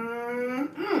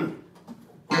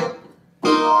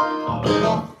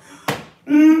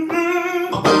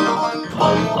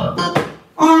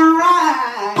 All right.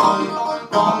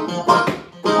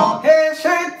 Hey,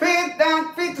 shake, feet,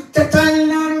 that feet, to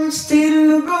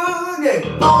still good.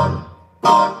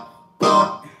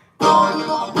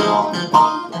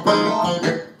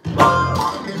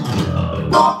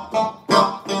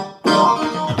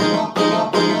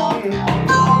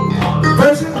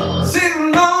 Person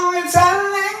sitting long inside a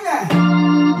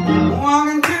lane,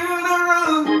 walking through the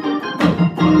room.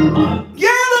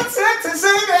 You look sexy,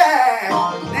 sexy.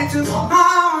 Nature's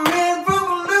home in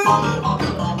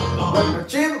boogaloo. A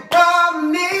chip above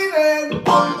needed.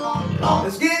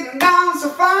 It's getting down so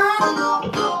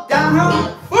far. Down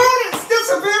home, food is still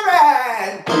so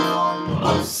very.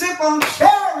 Sip on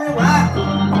cherry wine.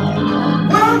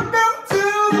 Welcome to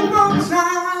the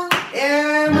moonshine.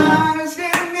 Everybody's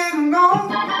getting gone.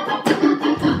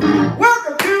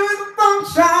 Welcome to the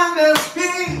moonshine. Let's be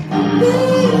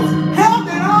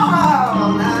helping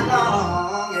all night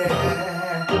long. Yeah.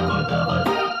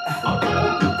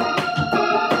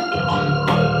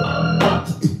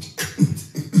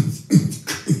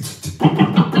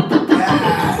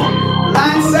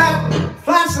 Lights up,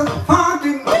 flash of funky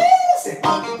music.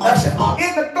 Usher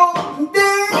in the golden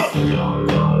day.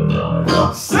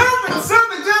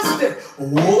 Something just it.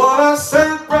 What a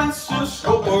San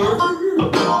Francisco word.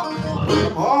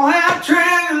 All have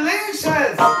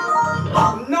translations.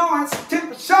 No one's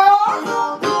temperature.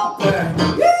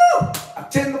 I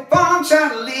tend to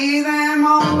function, leave them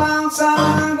all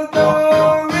outside the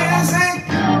door. And say,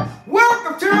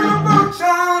 welcome to the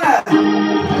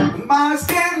function. By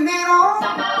standing on.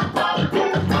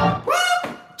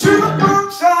 To the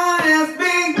function as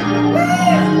big.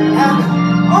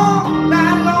 All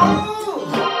night long.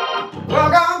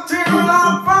 Welcome to the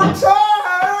function.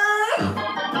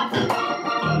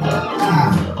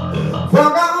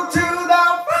 Welcome to the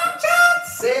function.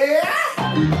 Say.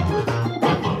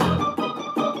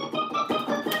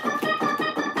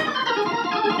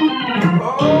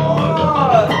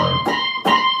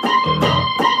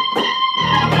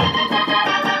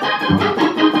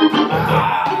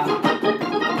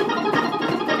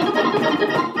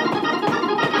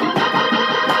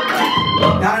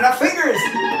 Not enough fingers.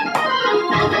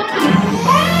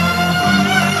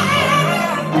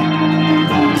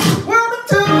 Welcome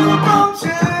to the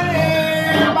function.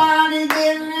 Everybody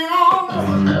getting it on.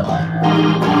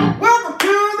 Welcome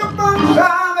to the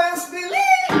function. Let's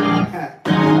believe.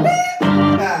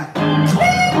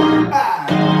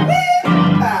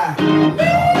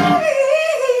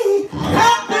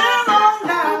 Happy all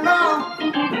night long.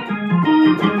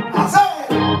 I say it.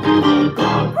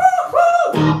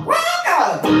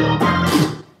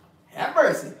 Welcome. Have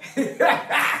mercy.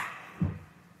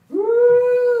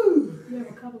 Woo. You have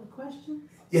a couple of questions?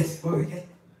 Yes, okay.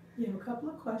 You have a couple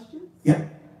of questions? Yeah.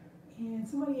 And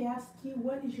somebody asked you,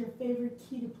 what is your favorite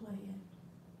key to play in?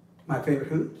 My favorite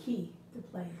who? Key to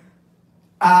play in.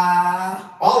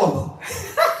 All of them.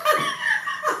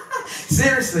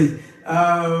 Seriously.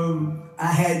 I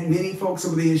had many folks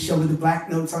over there show me the black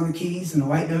notes on the keys and the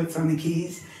white notes on the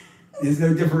keys. There's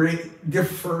no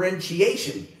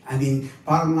differentiation. I mean,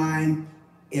 bottom line,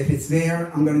 if it's there,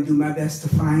 I'm going to do my best to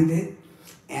find it.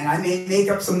 And I may make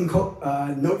up some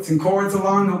notes and chords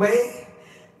along the way,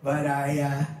 but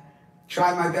I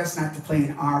try my best not to play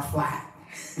an R flat.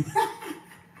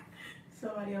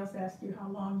 Somebody else asked you how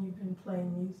long you've been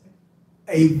playing music.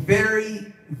 A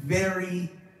very,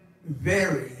 very,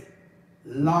 very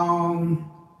long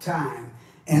time.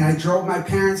 And I drove my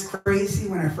parents crazy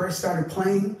when I first started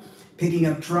playing, picking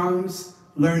up drums,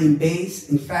 learning bass.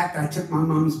 In fact, I took my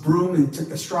mom's broom and took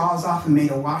the straws off and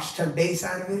made a wash tub bass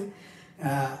out of it.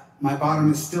 My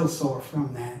bottom is still sore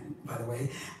from that, by the way.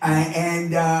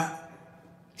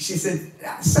 She said,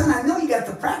 son, I know you got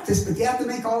to practice, but you have to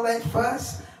make all that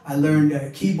fuss. I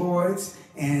learned keyboards,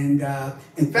 and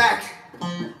in fact,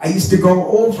 I used to go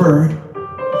over,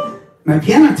 my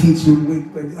piano teacher would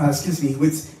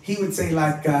he would say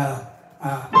like,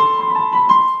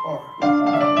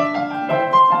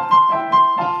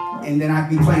 and then I'd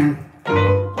be playing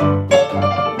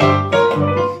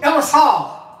Ellis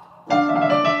Hall.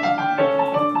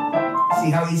 See,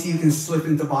 how easy you can slip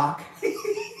into Bach.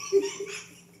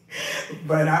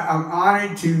 But I'm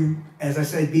honored to, as I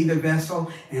said, be the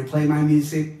vessel and play my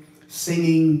music,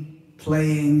 singing,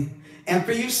 playing. And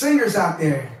for you singers out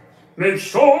there, make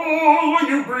sure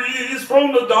you breathe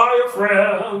from the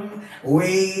diaphragm.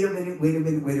 Wait a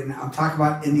minute. I'm talking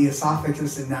about in the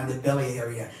esophagus and down the belly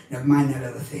area. Never mind that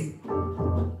other thing.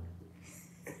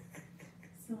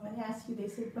 So I asked you, they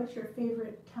said, what's your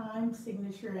favorite time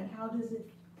signature and how do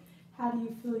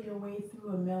you feel your way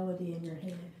through a melody in your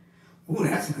head? Ooh,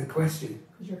 that's a good question.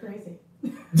 Because you're crazy.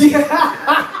 Because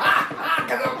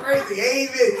I'm crazy.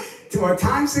 Amen. To our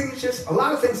time signatures, a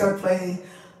lot of things I play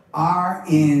are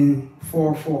in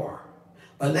 4/4.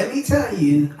 But let me tell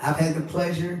you, I've had the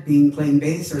pleasure playing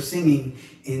bass or singing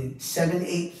in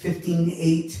 7/8,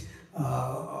 15/8,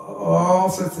 all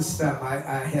sorts of stuff.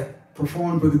 I have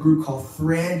performed with a group called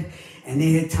Thread, and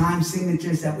they had time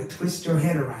signatures that would twist your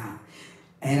head around.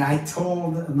 And I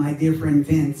told my dear friend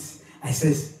Vince, I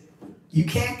says, you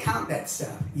can't count that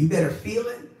stuff. You better feel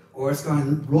it, or it's going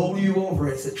to roll you over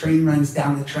as the train runs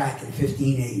down the track in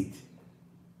 15/8.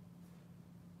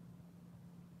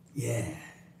 Yeah.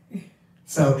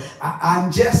 So I'm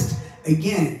just,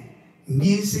 again,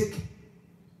 music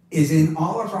is in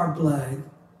all of our blood.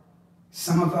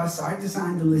 Some of us are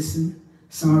designed to listen.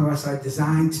 Some of us are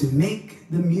designed to make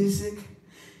the music.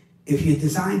 If you're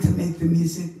designed to make the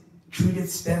music, treat it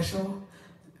special.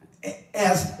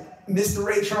 As Mr.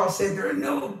 Ray Charles said,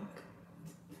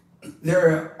 there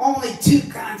are only two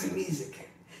kinds of music.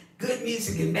 Good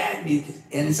music and bad music.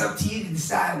 And it's up to you to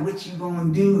decide what you're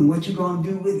going to do and what you're going to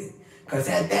do with it. Because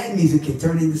that bad music can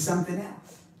turn into something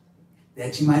else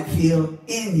that you might feel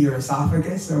in your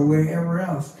esophagus or wherever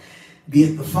else. Be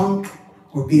it the funk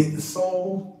or be it the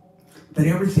soul. But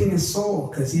everything is soul,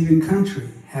 because even country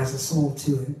has a soul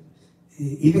to it.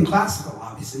 Even classical,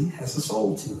 obviously, has a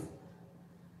soul to it.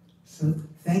 So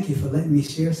thank you for letting me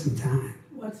share some time.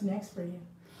 What's next for you?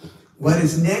 What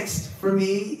is next for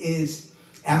me is,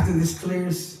 after this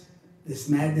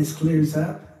madness clears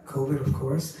up, COVID, of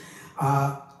course,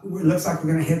 it looks like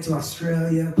we're going to head to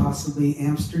Australia, possibly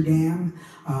Amsterdam,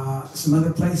 some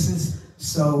other places.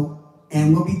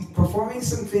 And we'll be performing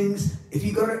some things. If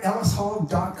you go to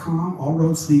ellishall.com, all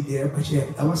roads lead there, but you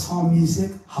have Ellis Hall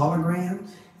Music, Hologram,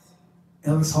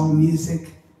 Ellis Hall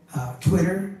Music,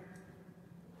 Twitter,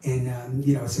 and,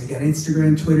 so you got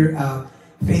Instagram, Twitter,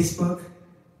 Facebook.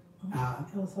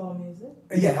 Ellis Hall Music?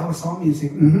 Yeah, Ellis Hall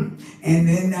Music. Mm-hmm. And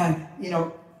then,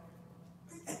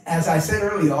 as I said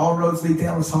earlier, all roads lead to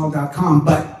ellishall.com,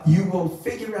 but you will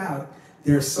figure out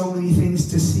there are so many things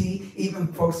to see. Even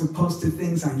folks have posted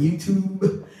things on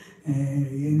YouTube,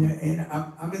 and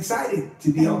I'm excited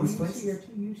to be on this place. Your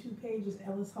YouTube page is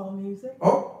Ellis Hall Music?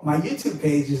 Oh, my YouTube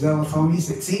page is Ellis Hall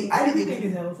Music. See, I didn't Everything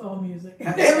is Ellis Hall Music.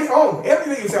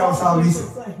 Everything is Ellis Hall Music.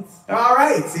 Sites. All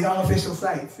right, see, all official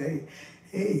sites. Hey,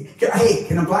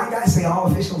 can a blind guy say all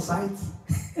official sites?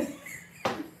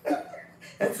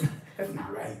 That's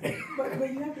not right.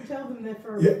 But you have to tell them that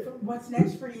for what's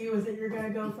next for you is that you're going to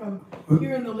go from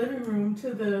here in the living room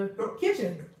to the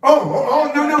kitchen.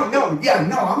 No. Yeah,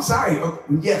 no, I'm sorry.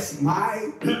 Yes,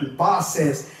 my boss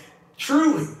says,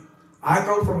 truly, I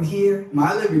go from here,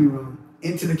 my living room,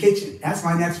 into the kitchen. That's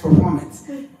my next performance.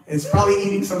 It's probably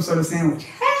eating some sort of sandwich.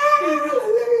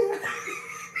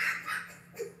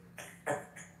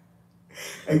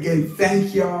 Again,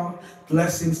 thank y'all.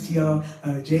 Blessings to y'all.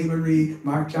 Jay Marie,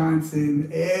 Mark Johnson,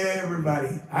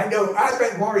 everybody. I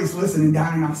bet Maury's listening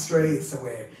down in Australia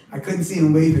somewhere. I couldn't see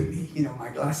him wave at me. My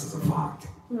glasses are fogged.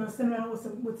 You want to send him out with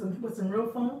some real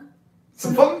funk?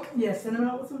 Some funk? Yeah, send him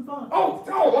out with some funk. Oh,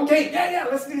 okay. Yeah.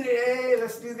 Let's do this. Hey,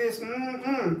 let's do this.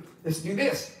 Let's do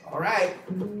this. All right.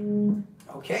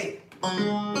 Okay.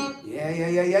 Yeah.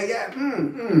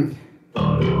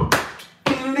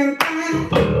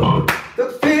 The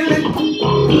feeling,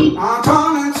 I'm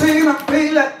trying to see the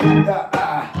feeling.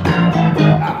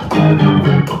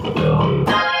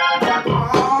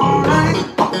 All right.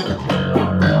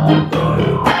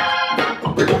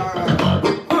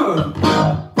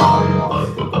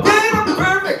 Getting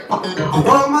perfect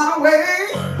on my way.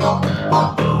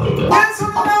 When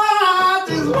some night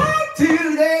is like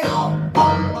today, I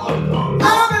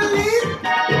believe I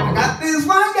got this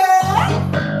one girl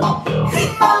in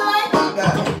my life.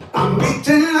 I'm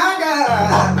reaching like a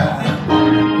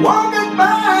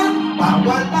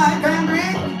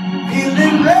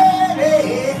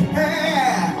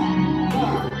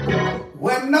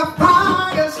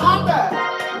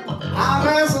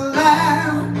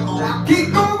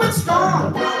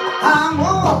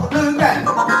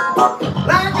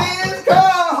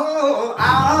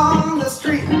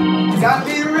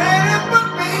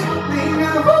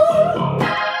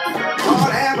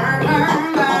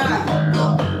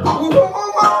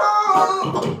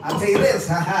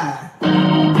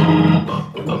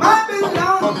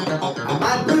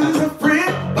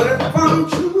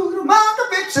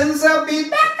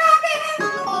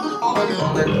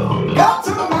Got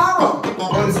to tomorrow,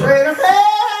 going straight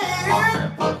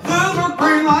ahead. There's a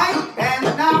green light,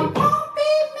 and now won't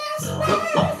be missed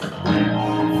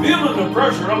with. Feeling the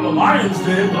pressure of the lion's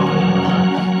den.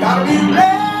 Gotta be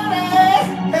ready,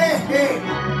 hey, hey.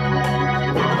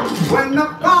 When the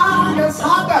fire gets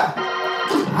hotter,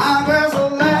 I'm just a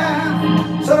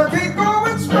lamb. So I keep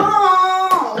going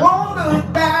strong, won't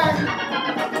look back.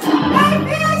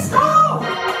 Life is cold,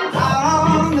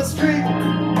 out on the street.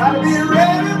 Gotta be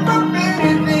ready for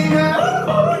anything.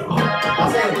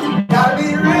 I said, gotta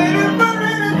be ready for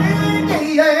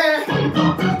anything, yeah.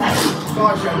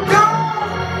 Cause you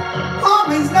don't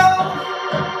always know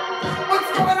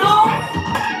what's going on.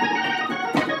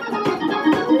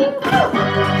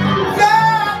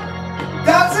 That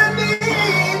doesn't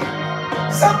mean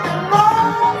something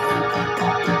wrong.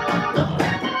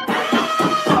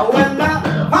 When the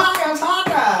fire's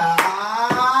hotter,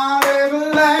 there's a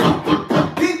light.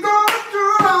 Keep going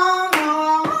through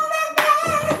on.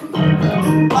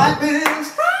 Life is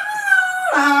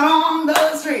out on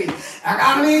the street. I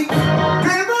gotta be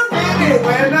driven with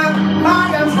when the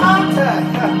fire's hotter.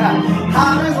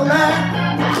 How is that?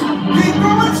 Keep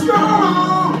going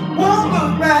strong, won't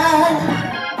look back.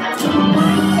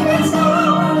 It's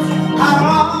out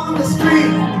on the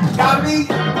street. Gotta be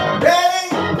ready.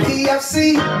 PFC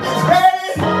is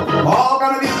ready. All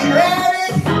gonna be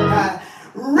ready.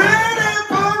 Ready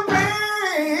for me.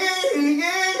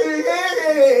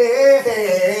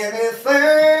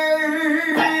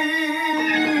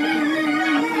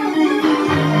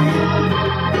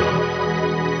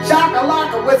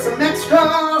 Chocolate with some extra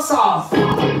sauce.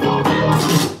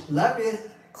 Love you.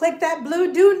 Click that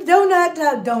blue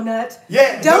donut.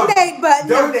 Yeah. Donate button.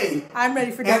 Donate. I'm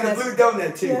ready for And the donuts. blue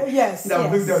donut too. Yes. No, yes.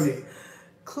 blue donate.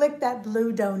 Click that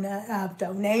blue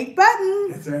donate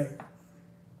button. That's right.